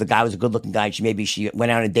actually, because the guy was a good-looking guy, she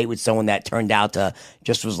went out on a date with someone that turned out to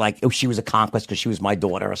just was like, oh, she was a conquest because she was my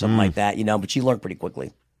daughter or something like that, but she learned pretty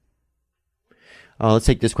quickly. Let's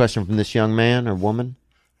take this question from this young man or woman.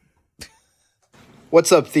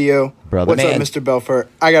 What's up, Theo? Brother. What's Man. up, Mr. Belfort?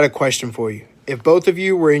 I got a question for you. If both of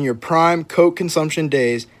you were in your prime Coke consumption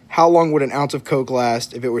days, how long would an ounce of Coke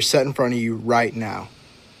last if it were set in front of you right now?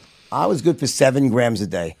 I was good for 7 grams a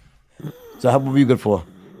day. So how what were you good for?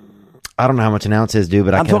 I don't know how much an ounce is, dude,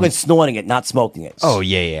 but I'm talking snorting it, not smoking it. Oh,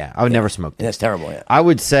 yeah. I would never smoke And that. that's terrible, yeah. I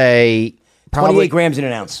would say 28 probably grams in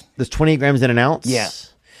an ounce. there's 28 grams in an ounce. Yeah.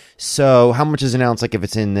 So how much is an ounce like if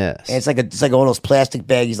it's in this? And it's like one of those plastic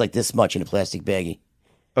baggies, like this much in a plastic baggie.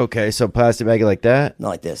 Okay, so plastic bag like that, Not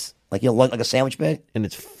like this. Like a sandwich bag? and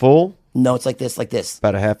it's full, No, it's like this.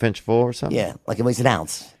 about a half inch full or something. Yeah, like it weighs an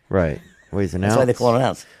ounce. Right. Weighs an That's ounce. why they call it an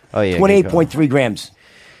ounce. Oh, yeah, good 28.3 grams.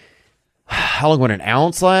 How long would an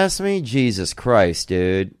ounce last me? Jesus Christ,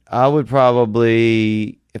 dude. I would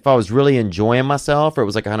probably, if I was really enjoying myself or it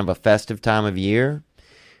was like kind of a festive time of year,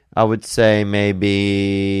 I would say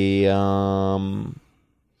maybe, I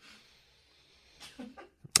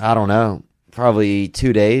don't know, probably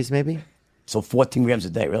 2 days maybe. So 14 grams a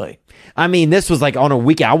day, really. I mean, this was like on a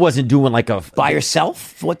weekend. I wasn't doing like a... By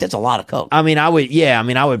yourself? What? That's a lot of Coke. I mean, I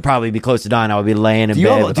would probably be close to dying. I would be laying in Do you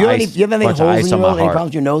bed have, with do you have ice, any, do you have any bunch of holes ice in on your my nose? Any heart. problems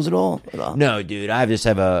with your nose at all? No, dude, I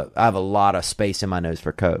have a lot of space in my nose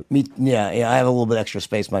for Coke. Yeah, I have a little bit extra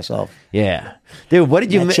space myself. Yeah. Dude, what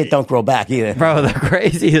did you... That shit don't grow back either. Bro, the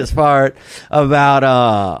craziest part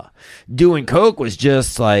about doing Coke was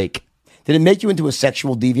just like... Did it make you into a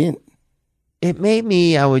sexual deviant? It made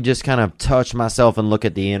me, I would just kind of touch myself and look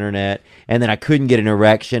at the internet, and then I couldn't get an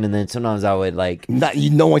erection, and then sometimes I would like...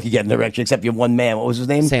 No one could get an erection except your one man. What was his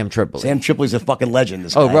name? Sam Tripoli. Sam Tripoli's a fucking legend.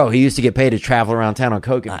 This Oh, guy. bro, he used to get paid to travel around town on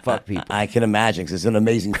Coke and fuck people. I can imagine because it's an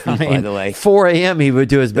amazing feat, by the way. 4 a.m. he would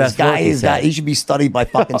do his This best guy work, is said. he should be studied by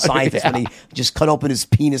fucking scientists yeah. when he just cut open his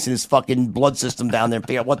penis and his fucking blood system down there and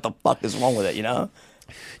figure out what the fuck is wrong with it, you know?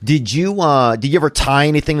 Did you ever tie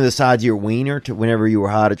anything to the sides of your wiener to whenever you were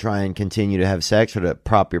high to try and continue to have sex or to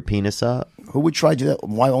prop your penis up? Who would try to do that?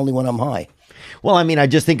 Why only when I'm high? Well, I mean, I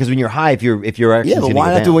just think because when you're high, if you're actually Yeah, but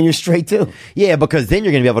why not do it when you're straight too? Yeah, because then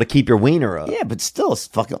you're gonna be able to keep your wiener up. Yeah, but still, it's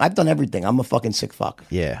fucking. I've done everything. I'm a fucking sick fuck.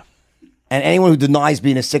 Yeah. And anyone who denies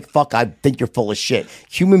being a sick fuck, I think you're full of shit.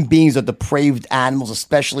 Human beings are depraved animals,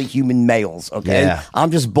 especially human males. Okay, Yeah. I'm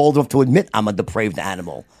just bold enough to admit I'm a depraved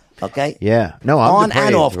animal. Okay. Yeah. No, I'm on depraved,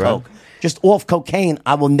 and off bro. coke. Just off cocaine,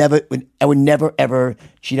 I would never ever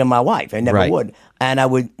cheat on my wife. I never Right. would. And I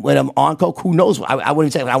would when I'm on coke. Who knows? I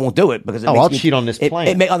wouldn't say I won't do it because it makes I'll me, cheat on this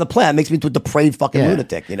plane. On the plane, it makes me into a depraved fucking Yeah.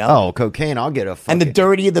 lunatic. You know. Oh, cocaine! I'll get a. Fucking... And the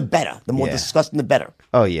dirtier, the better. The more Yeah. disgusting, the better.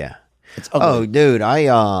 Oh yeah. It's ugly. Oh, dude,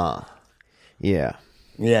 yeah.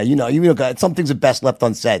 Yeah, some things are best left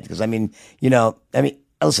unsaid because listen,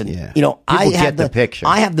 Yeah. I People have get the picture.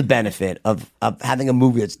 I have the benefit of having a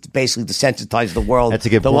movie that's basically desensitized the world That's a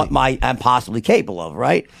good to point. what I'm possibly capable of,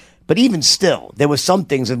 right? But even still, there were some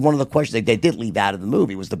things, and one of the questions they did leave out of the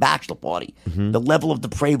movie was the bachelor party. Mm-hmm. The level of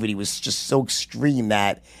depravity was just so extreme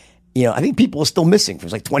that, I think people are still missing from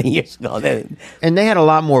like 20 years ago. And they had a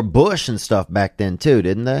lot more bush and stuff back then too,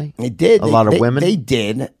 didn't they? They did. A lot of women. They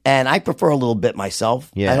did, and I prefer a little bit myself.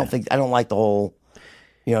 Yeah. I don't like the whole,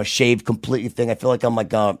 shaved completely thing. I feel like I'm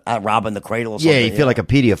like robbing the cradle or something. Yeah, you feel like a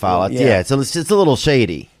pedophile. Yeah. Yeah, so it's a little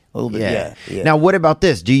shady. A little bit, yeah. Now, what about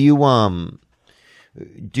this? Do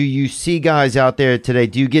you see guys out there today?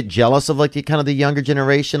 Do you get jealous of like the younger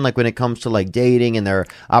generation, like when it comes to like dating and their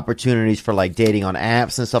opportunities for like dating on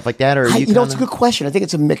apps and stuff like that? Or are you it's a good question. I think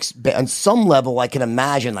it's a mix. On some level, I can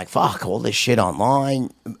imagine like fuck all this shit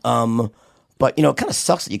online. But it kind of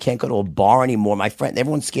sucks that you can't go to a bar anymore. My friend,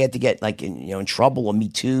 everyone's scared to get like in trouble or me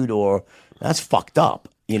too'd or that's fucked up.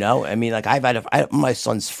 I mean, like I've had my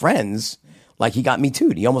son's friends. Like he got me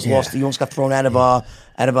too'd. He almost lost. He almost got thrown out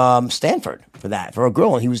of Stanford for a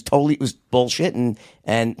girl, and it was bullshit. And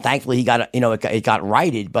thankfully he got it got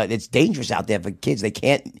righted. But it's dangerous out there for kids.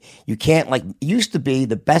 You can't like it used to be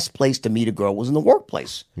the best place to meet a girl was in the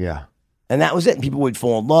workplace. Yeah. And that was it. And people would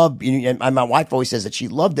fall in love. And my wife always says that she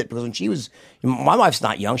loved it because when she was, my wife's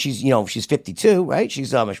not young. She's 52, right?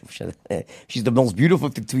 She's the most beautiful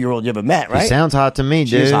 52-year-old you ever met, right? She sounds hot to me,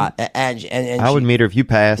 dude. She's hot, and I would meet her if you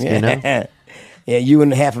passed. Yeah, yeah, you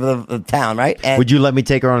and half of the town, right? And would you let me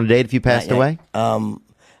take her on a date if you passed away?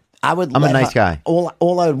 I would. I'm a let nice her- guy.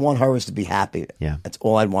 All I would want her is to be happy. Yeah. That's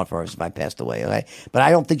all I'd want for her is if I passed away. Okay, but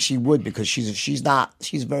I don't think she would because she's not.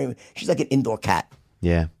 She's like an indoor cat.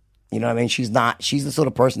 Yeah. You know what I mean? She's not. She's the sort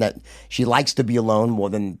of person that she likes to be alone more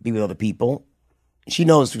than be with other people. She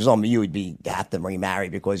knows, for example, you would have to remarry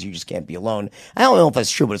because you just can't be alone. I don't know if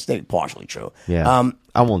that's true, but it's maybe partially true. Yeah.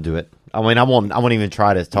 I won't do it. I mean, I won't even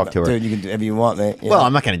try to talk to her. Dude, you can do whatever you want, man. You Well, know?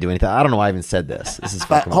 I'm not going to do anything. I don't know why I even said this. This is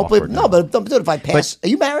But fucking hopefully, awkward. no. But dude, if I pass, are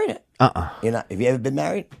you married? You're not. Have you ever been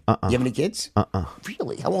married? You have any kids?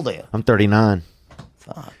 Really? How old are you? I'm 39.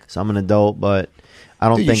 Fuck. So I'm an adult, but I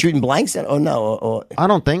don't Dude, you think shooting blanks? Or no? Or I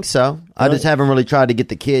don't think so. I just haven't really tried to get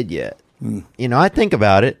the kid yet. You know, I think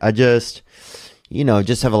about it. I just,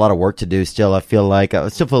 just have a lot of work to do still. I feel like I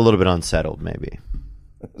still feel a little bit unsettled, maybe.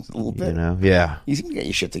 a little bit. Yeah. You can get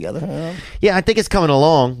your shit together. Yeah, I think it's coming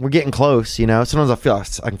along. We're getting close, Sometimes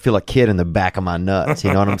I can feel a kid in the back of my nuts,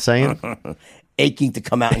 you know what I'm saying? Aching to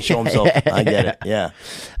come out and show himself. I get it. Yeah.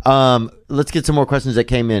 Let's get some more questions that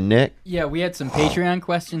came in, Nick. Yeah, we had some Patreon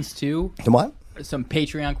questions too. Come on. Some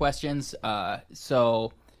Patreon questions.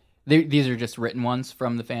 So these are just written ones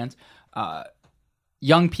from the fans.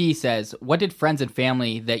 Young P says, what did friends and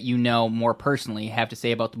family that you know more personally have to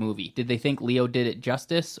say about the movie? Did they think Leo did it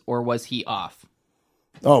justice, or was he off?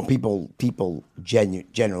 Oh, people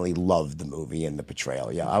generally loved the movie and the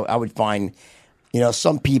portrayal. Yeah, I would find,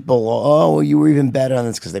 some people, oh, you were even better on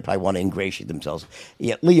this because they probably want to ingratiate themselves.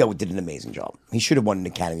 Yeah, Leo did an amazing job. He should have won an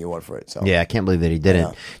Academy Award for it. So yeah, I can't believe that he didn't.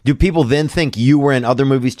 Yeah. Do people then think you were in other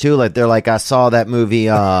movies too? Like they're like, I saw that movie.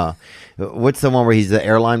 What's the one where he's the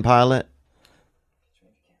airline pilot?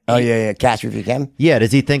 Oh yeah, Catch Me If You Can. Yeah,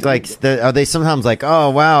 does he think like are they sometimes like, oh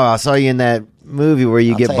wow, I saw you in that movie where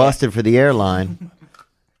you get busted for the airline?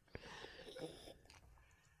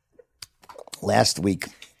 Last week,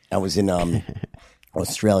 I was in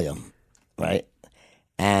Australia, right?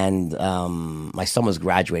 And my son was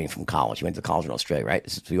graduating from college. He went to college in Australia, right?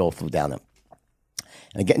 So we all flew down there.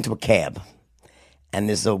 And I get into a cab, and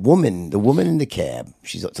there's the woman in the cab.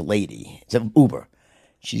 It's a lady. It's an Uber.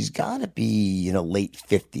 She's got to be, late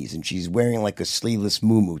 50s, and she's wearing like a sleeveless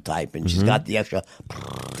muumuu type, and she's got the extra,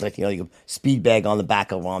 like, speed bag on the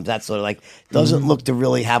back of her arms. That sort of like, doesn't look to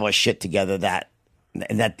really have her shit together that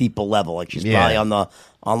deeper level. Like she's probably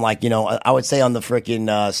I would say on the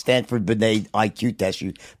freaking Stanford Binet IQ test,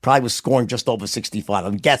 she probably was scoring just over 65.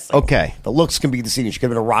 I'm guessing. Okay. The looks can be deceiving. She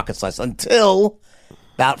could have been a rocket scientist until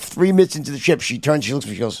about 3 minutes into the trip, she turns, she looks at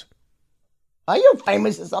me, she goes, are you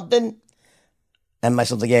famous or something? And my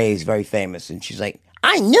son's like, yeah, he's very famous. And she's like,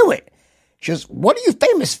 I knew it. She goes, what are you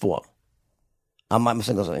famous for? My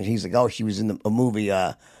son goes, and he's like, oh, she was in a movie,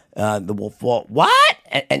 The Wolf of Wall. What?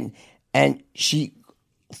 And she,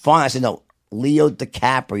 fine. I said, no, Leo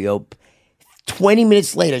DiCaprio. 20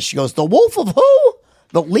 minutes later, she goes, the Wolf of who?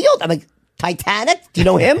 The Leo? I'm like, Titanic? Do you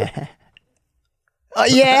know him?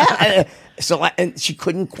 Yeah. And she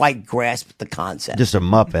couldn't quite grasp the concept. Just a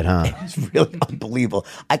Muppet, huh? It's really unbelievable.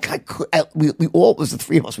 We all, it was the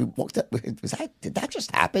three of us. We walked up. Did that just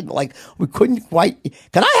happen? Like, we couldn't quite.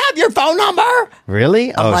 Can I have your phone number?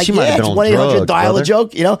 Really? I'm like, she might have been on drugs. 1-800 dial brother. a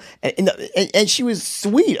joke, and she was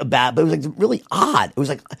sweet about it, but it was like really odd. It was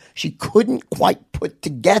like she couldn't quite put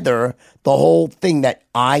together the whole thing that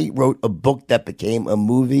I wrote a book that became a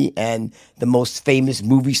movie, and the most famous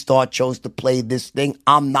movie star chose to play this thing.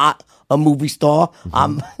 I'm not a movie star.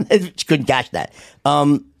 She couldn't catch that.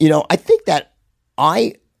 I think that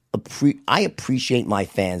I appreciate my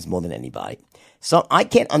fans more than anybody. So I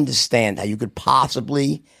can't understand how you could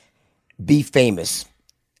possibly be famous,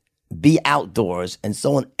 be outdoors, and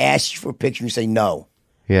someone asks you for a picture and you say no.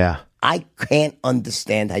 Yeah. I can't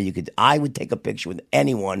understand how you could. I would take a picture with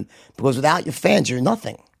anyone because without your fans, you're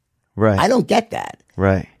nothing. Right. I don't get that.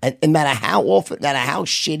 Right. And no matter how often, no matter how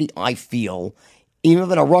shitty I feel, even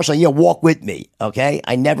if in a rush, like, walk with me, okay?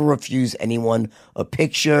 I never refuse anyone a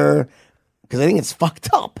picture because I think it's fucked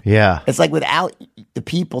up. Yeah. It's like without the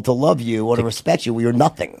people to love you or to respect you, you're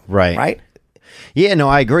nothing. Right. Right? Yeah, no,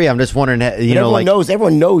 I agree. I'm just wondering, everyone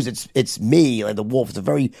knows it's me, like the wolf. It's a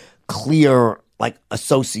very clear, like,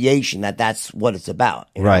 association that's what it's about.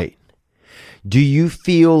 You know? Right. Do you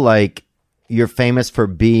feel like you're famous for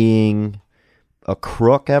being a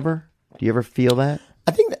crook ever? Do you ever feel that?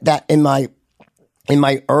 I think that in my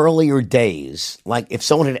earlier days, like if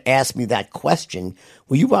someone had asked me that question,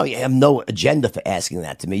 well, you probably have no agenda for asking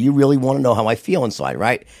that to me. You really want to know how I feel inside,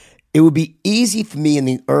 right? It would be easy for me in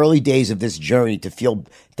the early days of this journey to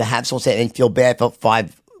have someone say and feel bad for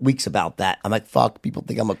 5 weeks about that. I'm like, fuck, people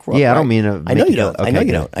think I'm a crook. Yeah, right? I don't mean to. I know you don't. Okay, I know you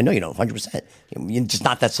good. don't. I know you don't. 100%. You're just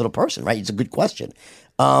not that sort of person, right? It's a good question.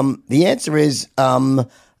 The answer is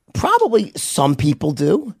probably some people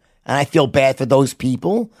do. And I feel bad for those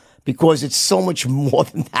people because it's so much more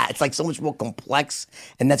than that. It's like so much more complex.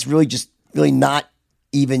 And that's really just really not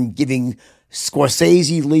even giving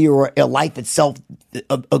Scorsese, Lee, or life itself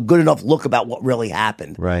a good enough look about what really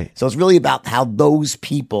happened. Right. So it's really about how those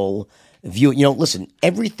people view it. Listen,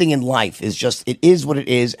 everything in life is just, it is what it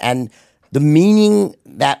is. And the meaning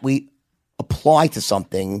that we apply to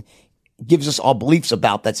something gives us our beliefs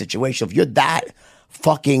about that situation. If you're that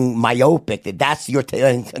fucking myopic, that's your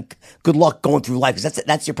good luck going through life, because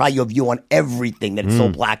that's probably your view on everything, that it's so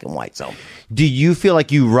black and white. So do you feel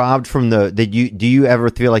like you robbed from do you ever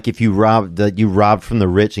feel like if you robbed from the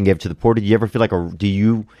rich and gave to the poor? Do you ever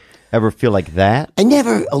feel like that? I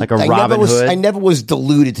never, like a Robin Hood? I never was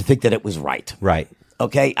deluded to think that it was right. Right.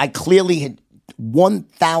 Okay. I clearly had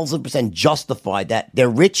 1,000% justified that they're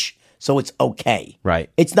rich, so it's okay. Right.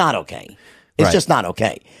 It's not okay. It's just not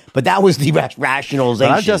okay. But that was the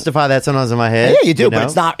rationalization. But I justify that sometimes in my head. Yeah, you do, but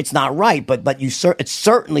it's not right. But it's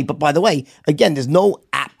certainly. But by the way, again, there's no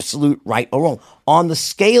absolute right or wrong on the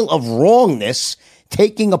scale of wrongness.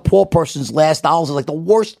 Taking a poor person's last dollars is like the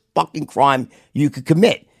worst fucking crime you could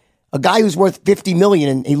commit. A guy who's worth $50 million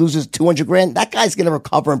and he loses $200,000, that guy's going to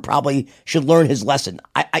recover and probably should learn his lesson.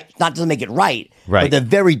 I not to make it right, but they're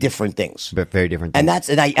very different things. But very different things.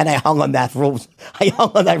 And I hung on that I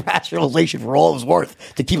hung on that rationalization for all it was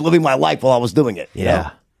worth to keep living my life while I was doing it. You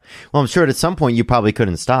know? Well, I'm sure at some point you probably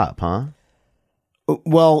couldn't stop, huh?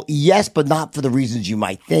 Well, yes, but not for the reasons you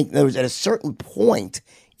might think. In other words, at a certain point,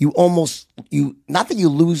 not that you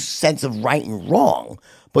lose sense of right and wrong,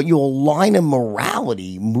 but your line of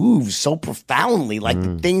morality moves so profoundly. Like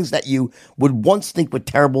the things that you would once think were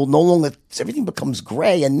terrible, no longer, everything becomes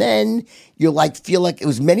gray. And then you're like, feel like it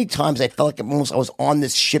was many times I felt like I was on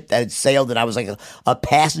this ship that had sailed, and I was like a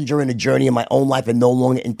passenger in a journey in my own life and no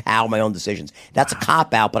longer in power of my own decisions. That's a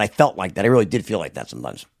cop out, but I felt like that. I really did feel like that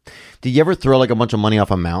sometimes. Did you ever throw like a bunch of money off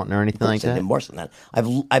a mountain or anything like that? Worse than that.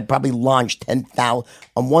 I've probably launched 10,000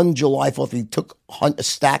 on one July 4th. We took a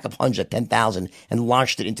stack of hundreds at 10,000 and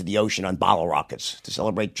launched it into the ocean on bottle rockets to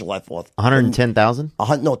celebrate July 4th. 110,000?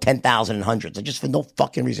 No, 10,000 and hundreds. I just for no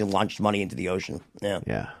fucking reason launched money into the ocean. Yeah.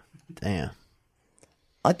 Yeah. Damn.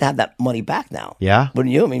 I'd like to have that money back now. Yeah.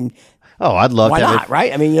 Wouldn't you? I mean, oh, I'd love why to. not?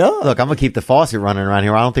 Right? I mean, Look, I'm gonna keep the faucet running around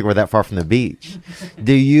here. I don't think we're that far from the beach.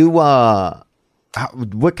 Do you?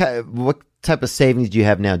 What type of savings do you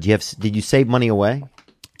have now? Did you save money away?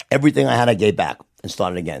 Everything I had, I gave back and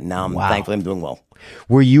started again. Now thankfully I'm doing well.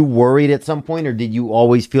 Were you worried at some point, or did you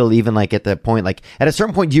always feel, even like at that point, like at a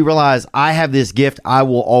certain point, do you realize I have this gift, I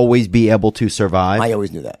will always be able to survive? I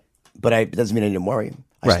always knew that, but it doesn't mean I didn't worry.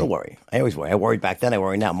 I still worry. I always worry. I worried back then. I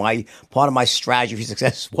worry now. Part of my strategy for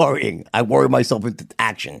success is worrying. I worry myself into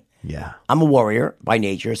action. Yeah, I'm a warrior by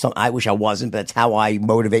nature. I wish I wasn't, but that's how I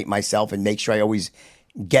motivate myself and make sure I always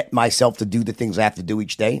get myself to do the things I have to do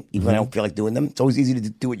each day, even when I don't feel like doing them. It's always easy to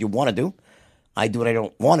do what you want to do. I do what I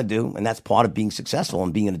don't want to do, and that's part of being successful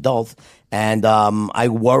and being an adult. And I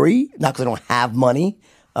worry, not because I don't have money.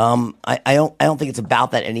 I don't think it's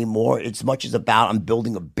about that anymore. It's much as about I'm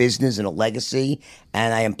building a business and a legacy,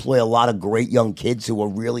 and I employ a lot of great young kids who are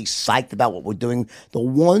really psyched about what we're doing. The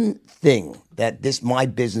one thing that my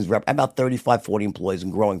business I have about 35, 40 employees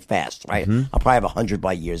and growing fast, right? I'll probably have 100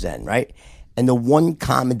 by year's end, right? And the one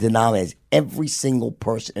common denominator is every single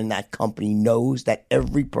person in that company knows that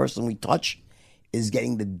every person we touch is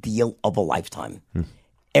getting the deal of a lifetime.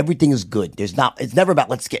 Everything is good. It's never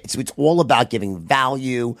about it's all about giving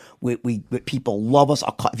value. People love us.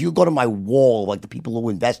 If you go to my wall, like the people who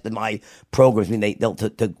invest in my programs, I mean,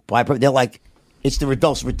 they're like, it's the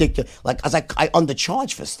most ridiculous. Like, I was like, I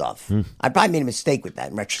undercharge for stuff. I probably made a mistake with that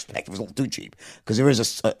in retrospect. It was a little too cheap because there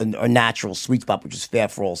is a natural sweet spot which is fair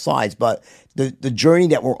for all sides. But the journey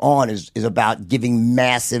that we're on is about giving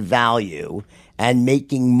massive value and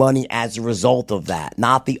making money as a result of that,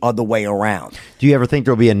 not the other way around. Do you ever think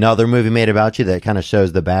there'll be another movie made about you that kind of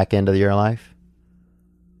shows the back end of your life?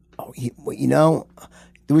 Oh,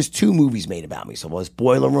 there was 2 movies made about me. So it was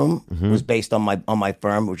Boiler Room, was based on my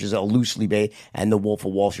firm, which is a loosely based, and The Wolf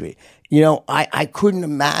of Wall Street. I couldn't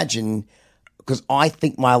imagine, because I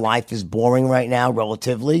think my life is boring right now,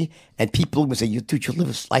 relatively, and people would say, "Dude, your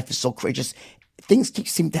life is so crazy." I'm one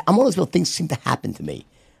of those people, things seem to happen to me.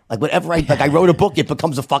 Like whatever I wrote a book, it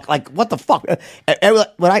becomes a fuck. Like what the fuck?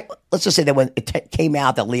 Let's just say that when it came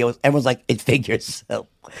out that Leo, everyone's like, it figures. So,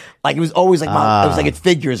 like it was always like it was like it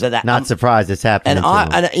figures that. Not surprised it's happening.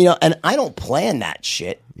 And I don't plan that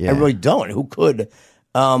shit. Yeah. I really don't. Who could?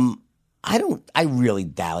 I really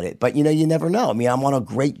doubt it. But you never know. I mean, I'm on a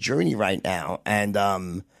great journey right now, and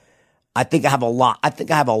I think I have a lot. I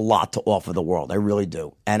think I have a lot to offer the world. I really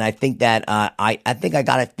do. And I think that I think I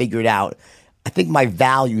got it figured out. I think my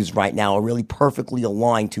values right now are really perfectly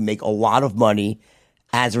aligned to make a lot of money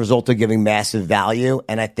as a result of giving massive value.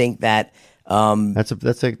 And I think that that's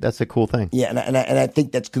a cool thing. yeah, and I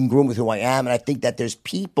think that's congruent with who I am. And I think that there's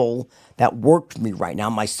people that work for me right now.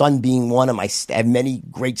 My son being one, and I have many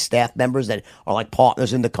great staff members that are like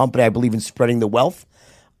partners in the company. I believe in spreading the wealth.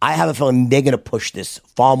 I have a feeling they're going to push this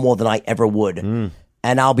far more than I ever would. And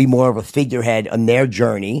I'll be more of a figurehead on their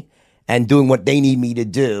journey and doing what they need me to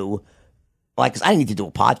do. Like, 'cause I didn't need to do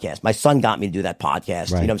a podcast. My son got me to do that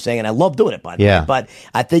podcast. Right. You know what I'm saying? And I love doing it, by the way. But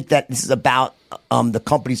I think that this is about the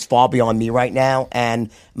company's far beyond me right now. And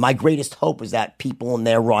my greatest hope is that people in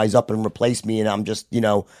there rise up and replace me. And I'm just, you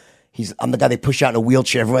know, I'm the guy they push out in a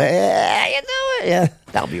wheelchair. Yeah, you do it. Yeah,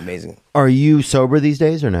 that would be amazing. Are you sober these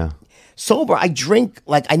days or no? Sober, I drink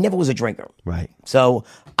like I never was a drinker. Right. So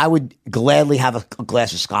I would gladly have a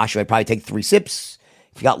glass of scotch. I'd probably take 3 sips.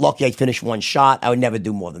 If you got lucky, I'd finish 1 shot. I would never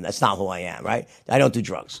do more than that. That's not who I am, right? I don't do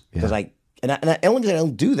drugs because the only reason I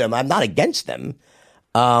don't do them, I'm not against them.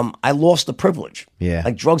 I lost the privilege. Yeah.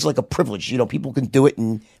 Like drugs are like a privilege. You know, people can do it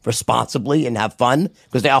responsibly and have fun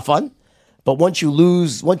because they are fun. But once you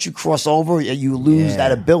cross over, you lose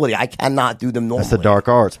that ability. I cannot do them normally. That's the dark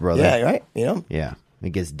arts, brother. Yeah, right? You know? Yeah.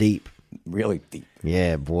 It gets deep. Really deep.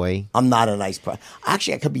 Yeah, boy. I'm not a nice person.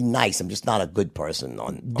 Actually, I could be nice. I'm just not a good person.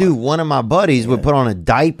 Dude, one of my buddies would put on a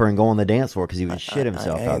diaper and go on the dance floor because he would shit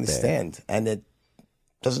himself I out understand. And it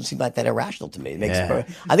doesn't seem like that irrational to me. It makes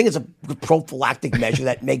I think it's a prophylactic measure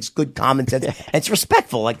that makes good common sense. And it's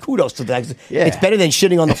respectful. Like, kudos to that. Yeah. It's better than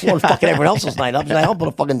shitting on the floor and fucking everyone else's night up. I'll put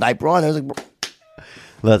a fucking diaper on. I was like, there.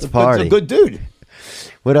 Let's party. it's a good dude.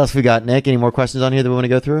 What else we got, Nick? Any more questions on here that we want to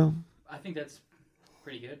go through? I think that's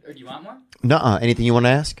pretty good. Or do you want more? Nuh-uh. Anything you want to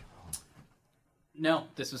ask? No,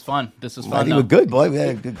 this was fun. This was I fun. think we're good, boy. We had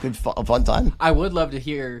a good fun time. I would love to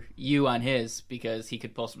hear you on his because he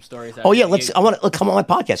could pull some stories out. Oh yeah, I want to come on my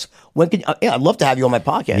podcast. When can? I'd love to have you on my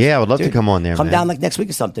podcast. Yeah, I would love to come on there. Come man. down like next week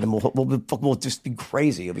or something, and we'll just be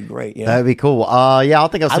crazy. It'll be great. You know? That'd be cool. Yeah, I'll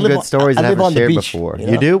think of some good stories I that I live haven't on the shared beach, before. you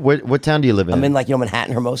know? You do? What town do you live in? I'm in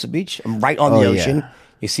Manhattan, Hermosa Beach. I'm right on the ocean. Yeah.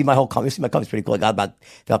 You see my whole company. You see my company's pretty cool. I got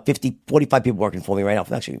about 50, 45 people working for me right now.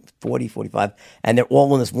 Actually, 40, 45. And they're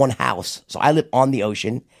all in this one house. So I live on the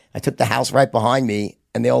ocean. I took the house right behind me,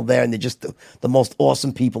 and they're all there, and they're just the most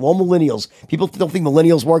awesome people. All millennials. People don't think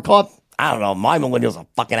millennials work hard. I don't know. My millennials are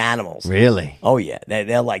fucking animals. Really? Oh, yeah.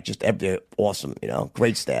 They're like they're awesome, you know.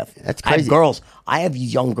 Great staff. That's I have crazy. girls. I have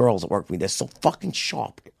young girls that work for me. They're so fucking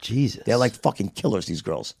sharp. Jesus. They're like fucking killers, these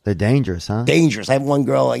girls. They're dangerous, huh? Dangerous. I have one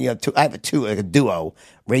girl, I have a duo,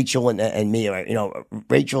 Rachel and Mia. You know,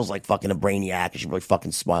 Rachel's like fucking a brainiac, and she's really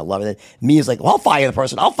fucking smart. Love it. Mia's like, well, I'll fire the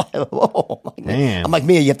person. I'll fire. Oh, Damn. I'm like,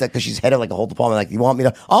 Mia, you have to, because she's head of like a whole department. Like, you want me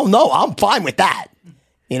to? Oh no, I'm fine with that.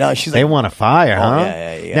 You know, she's They like, want to fire, huh?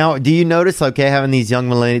 yeah. Now, do you notice, having these young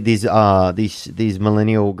these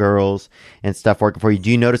millennial girls and stuff working for you? Do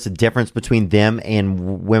you notice a difference between them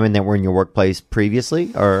and women that were in your workplace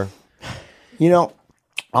previously, or? You know,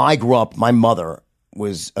 I grew up. My mother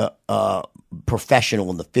was professional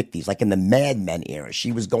in the 50s, like in the Mad Men era.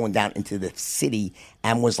 She was going down into the city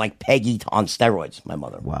and was like Peggy on steroids. My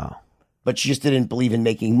mother. Wow. But she just didn't believe in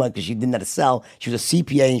making money because she didn't know how to sell. She was a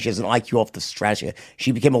CPA and she has an IQ off the stratosphere.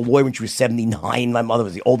 She became a lawyer when she was 79. My mother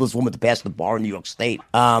was the oldest woman to pass the bar in New York State.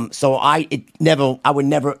 So I would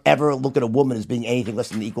never ever look at a woman as being anything less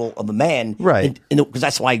than the equal of a man. Right. Because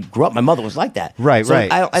that's why I grew up. My mother was like that. Right, So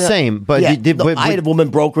right. Same, but yeah, but I had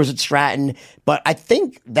women brokers at Stratton, but I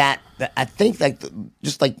think the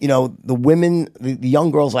women, the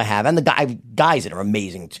young girls I have, and the guys that are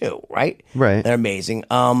amazing too, right? Right. They're amazing.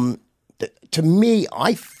 To me,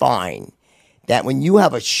 I find that when you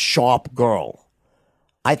have a sharp girl,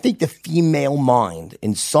 I think the female mind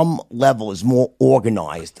in some level is more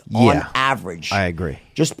organized on average. I agree.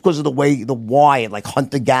 Just because of the why, like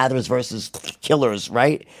hunter-gatherers versus killers,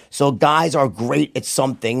 right? So guys are great at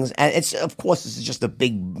some things. And of course, this is just a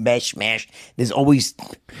big mash. There's always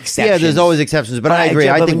exceptions. Yeah, there's always exceptions, but I agree.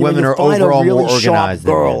 I think women are overall more organized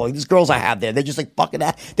than men. Like these girls I have there, they're just like fucking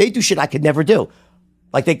that. They do shit I could never do.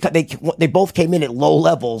 Like they both came in at low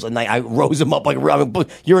levels, and I rose them up like,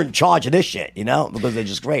 you're in charge of this shit, you know, because they're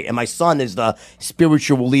just great. And my son is the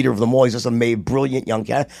spiritual leader of them all. He's just a brilliant young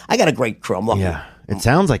cat. I got a great crew. I'm lucky. Yeah, it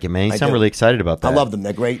sounds like it, man. You sound do. really excited about that. I love them.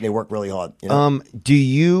 They're great, and they work really hard. You know? Do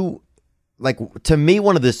you to me,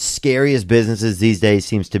 one of the scariest businesses these days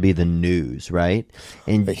seems to be the news, right?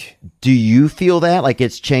 And do you feel that like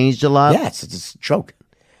it's changed a lot? Yeah, it's a joke.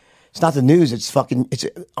 It's not the news. It's fucking.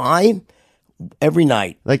 every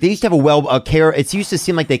night. Like they used to have a care. It used to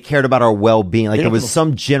seem like they cared about our well-being. Like there was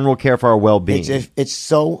some general care for our well-being. It's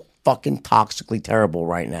so fucking toxically terrible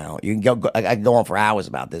right now. You can go. I can go on for hours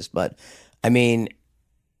about this, but I mean,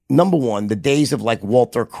 number one, the days of like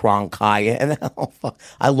Walter Cronkite, and oh, fuck,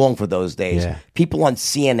 I long for those days. Yeah. People on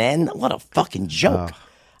CNN, what a fucking joke.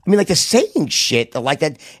 I mean, like they're saying shit like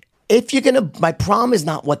that. If you're gonna, my problem is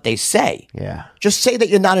not what they say. Yeah. Just say that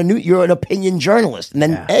you're an opinion journalist, and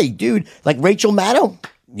then hey, dude, like Rachel Maddow,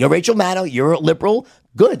 you're a liberal.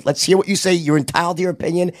 Good. Let's hear what you say. You're entitled to your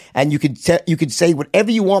opinion, and you could say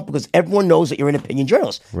whatever you want because everyone knows that you're an opinion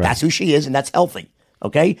journalist. Right. That's who she is, and that's healthy.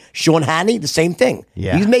 Okay, Sean Hannity, the same thing.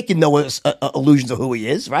 Yeah. He's making no illusions of who he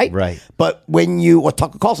is, right? Right. But or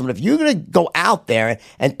Tucker Carlson, but if you're going to go out there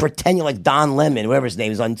and pretend you're like Don Lemon, whatever his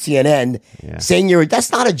name is, on CNN, saying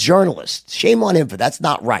that's not a journalist. Shame on him for that's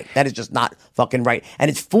not right. That is just not fucking right. And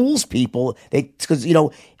it fools people because,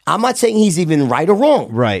 I'm not saying he's even right or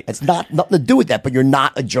wrong. Right. It's nothing to do with that, but you're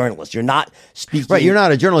not a journalist. You're not speaking. Right. You're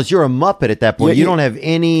not a journalist. You're a Muppet at that point. You don't have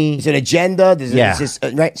any. It's an agenda.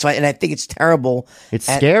 Right. So, and I think it's terrible. It's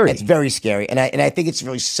scary. It's very scary. And I think it's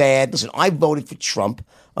really sad. Listen, I voted for Trump,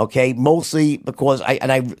 okay, mostly because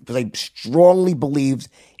I strongly believed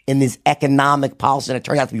in this economic policy, and it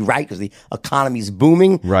turned out to be right because the economy is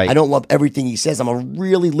booming. Right. I don't love everything he says. I'm a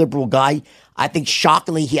really liberal guy. I think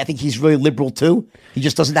shockingly, I think he's really liberal too. He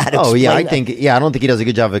just doesn't know how to explain I don't think he does a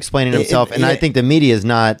good job of explaining himself, and I think the media is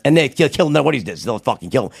not. And they kill him. What he does, they'll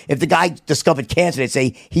fucking kill him. If the guy discovered cancer, they'd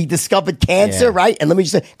say he discovered cancer, right? And let me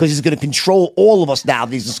just say, because he's going to control all of us now.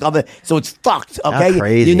 That he's discovered, so it's fucked. Okay,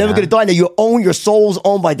 crazy, you're never going to die. Now your soul's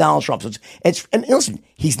owned by Donald Trump. So and listen,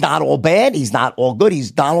 he's not all bad. He's not all good.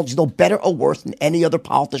 He's no better or worse than any other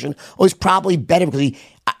politician. Or he's probably better because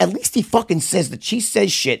at least he fucking says that she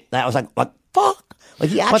says shit. That I was like fuck. Like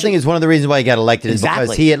he actually, I think is one of the reasons why he got elected is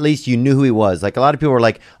because at least you knew who he was. Like a lot of people were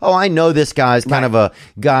like, "Oh, I know this guy's kind of a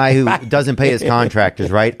guy who doesn't pay his contractors,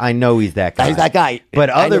 right? I know he's that guy. He's that guy." But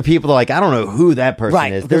other people are like, "I don't know who that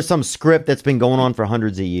person is." There's some script that's been going on for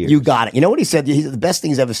hundreds of years. You got it. You know what he said? The best thing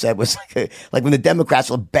he's ever said was like when the Democrats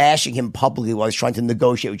were bashing him publicly while he's trying to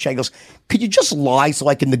negotiate with China. He goes, "Could you just lie so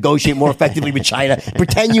I can negotiate more effectively with China?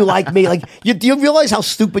 Pretend you like me. Like, do you realize how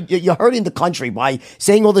stupid you're hurting the country by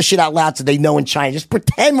saying all this shit out loud so they know in China? Just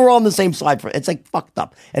pretend we're on the same side for it. It's like fucked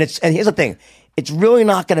up. And here's the thing. It's really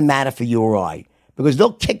not going to matter for you or I because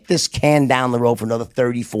they'll kick this can down the road for another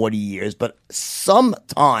 30, 40 years. But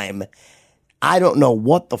sometime, I don't know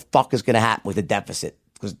what the fuck is going to happen with the deficit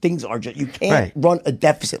because things are just, you can't run a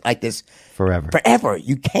deficit like this forever.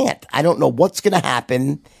 You can't. I don't know what's going to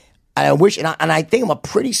happen. And I wish, and I think I'm a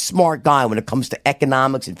pretty smart guy when it comes to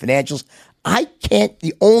economics and financials.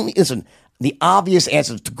 The obvious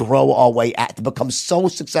answer is to grow our way to become so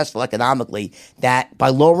successful economically that by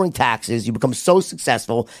lowering taxes, you become so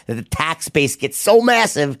successful that the tax base gets so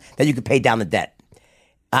massive that you can pay down the debt.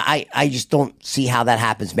 I just don't see how that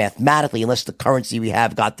happens mathematically unless the currency we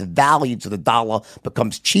have got devalued so the dollar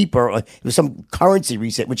becomes cheaper. Or it was some currency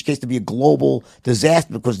reset, in which case to be a global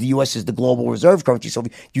disaster because the U.S. is the global reserve currency. So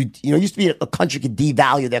used to be a country could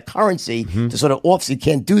devalue their currency to sort of offset. You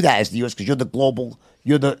can't do that as the U.S. because you're the global.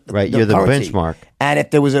 You're the currency. Benchmark. And if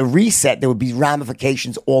there was a reset, there would be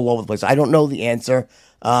ramifications all over the place. I don't know the answer.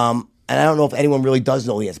 And I don't know if anyone really does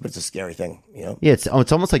know the answer, but it's a scary thing, Yeah, it's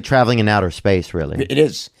almost like traveling in outer space, really. It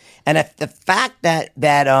is. And the fact that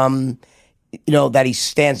he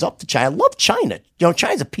stands up to China. I love China.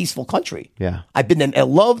 China's a peaceful country. Yeah. I've been there. I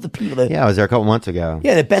love the people. I was there a couple months ago.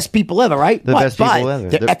 Yeah, the best people ever, right? The best people ever.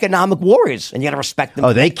 They're economic warriors, and you got to respect them.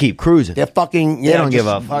 Oh, they keep cruising. They're fucking. They don't give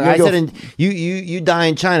a fuck. I said, you die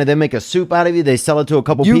in China, they make a soup out of you. They sell it to a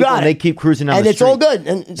couple people, and they keep cruising down the street. And it's all good.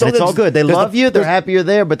 And it's all good. They love you. They're happy you're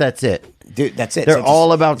there, but that's it. Dude, that's it. They're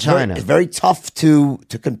all about China. It's very tough to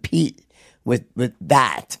compete with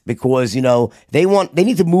that because they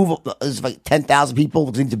need to move. There's like 10,000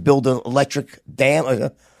 people. They need to build an electric dam.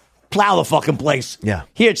 Plow the fucking place. Yeah.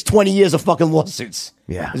 Here it's 20 years of fucking lawsuits.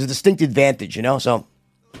 Yeah. There's a distinct advantage, So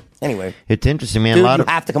anyway, it's interesting, man. Dude, you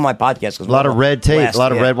have to come on my podcast. A lot of red tape, a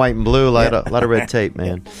lot of red, white, and blue, a lot of red tape,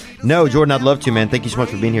 man. No, Jordan, I'd love to, man. Thank you so much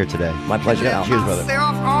for being here today. My pleasure. Cheers, brother.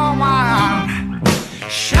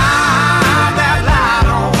 Shine that light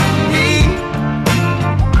on me.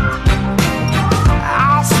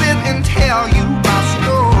 I'll sit and tell you my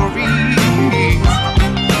stories.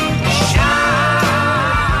 Shine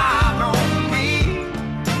on me,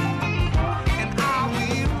 and I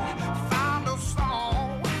will find a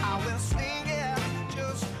song. I will sing it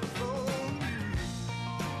just for you.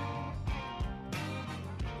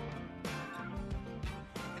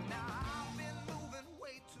 And now I've been moving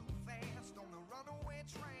way too fast.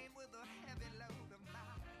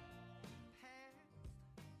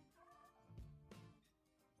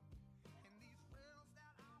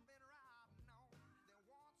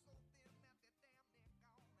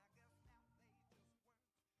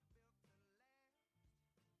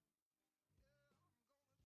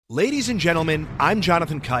 Ladies and gentlemen, I'm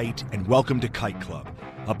Jonathan Kite, and welcome to Kite Club,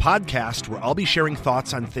 a podcast where I'll be sharing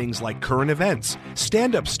thoughts on things like current events,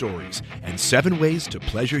 stand-up stories, and 7 ways to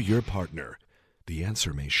pleasure your partner. The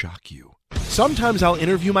answer may shock you. Sometimes I'll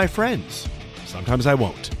interview my friends. Sometimes I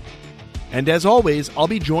won't. And as always, I'll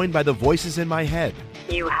be joined by the voices in my head.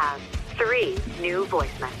 You have 3 new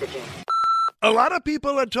voice messages. A lot of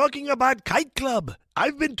people are talking about Kite Club.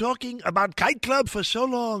 I've been talking about Kite Club for so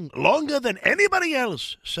long, longer than anybody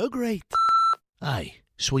else. So great. Hey,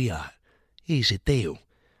 sweetheart, here's the deal.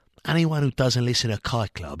 Anyone who doesn't listen to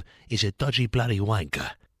Kite Club is a dodgy bloody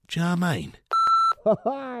wanker. Do you know what I mean?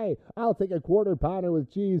 Hi, I'll take a quarter pounder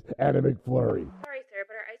with cheese and a McFlurry. Sorry, sir,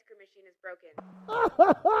 but our ice cream machine is broken.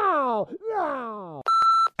 No!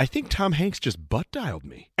 I think Tom Hanks just butt-dialed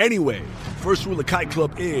me. Anyway, first rule of Kite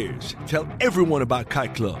Club is tell everyone about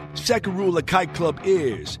Kite Club. Second rule of Kite Club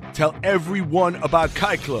is tell everyone about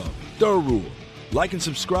Kite Club. Third rule, like and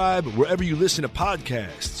subscribe wherever you listen to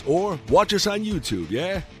podcasts or watch us on YouTube,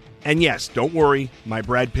 yeah? And yes, don't worry, my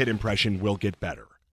Brad Pitt impression will get better.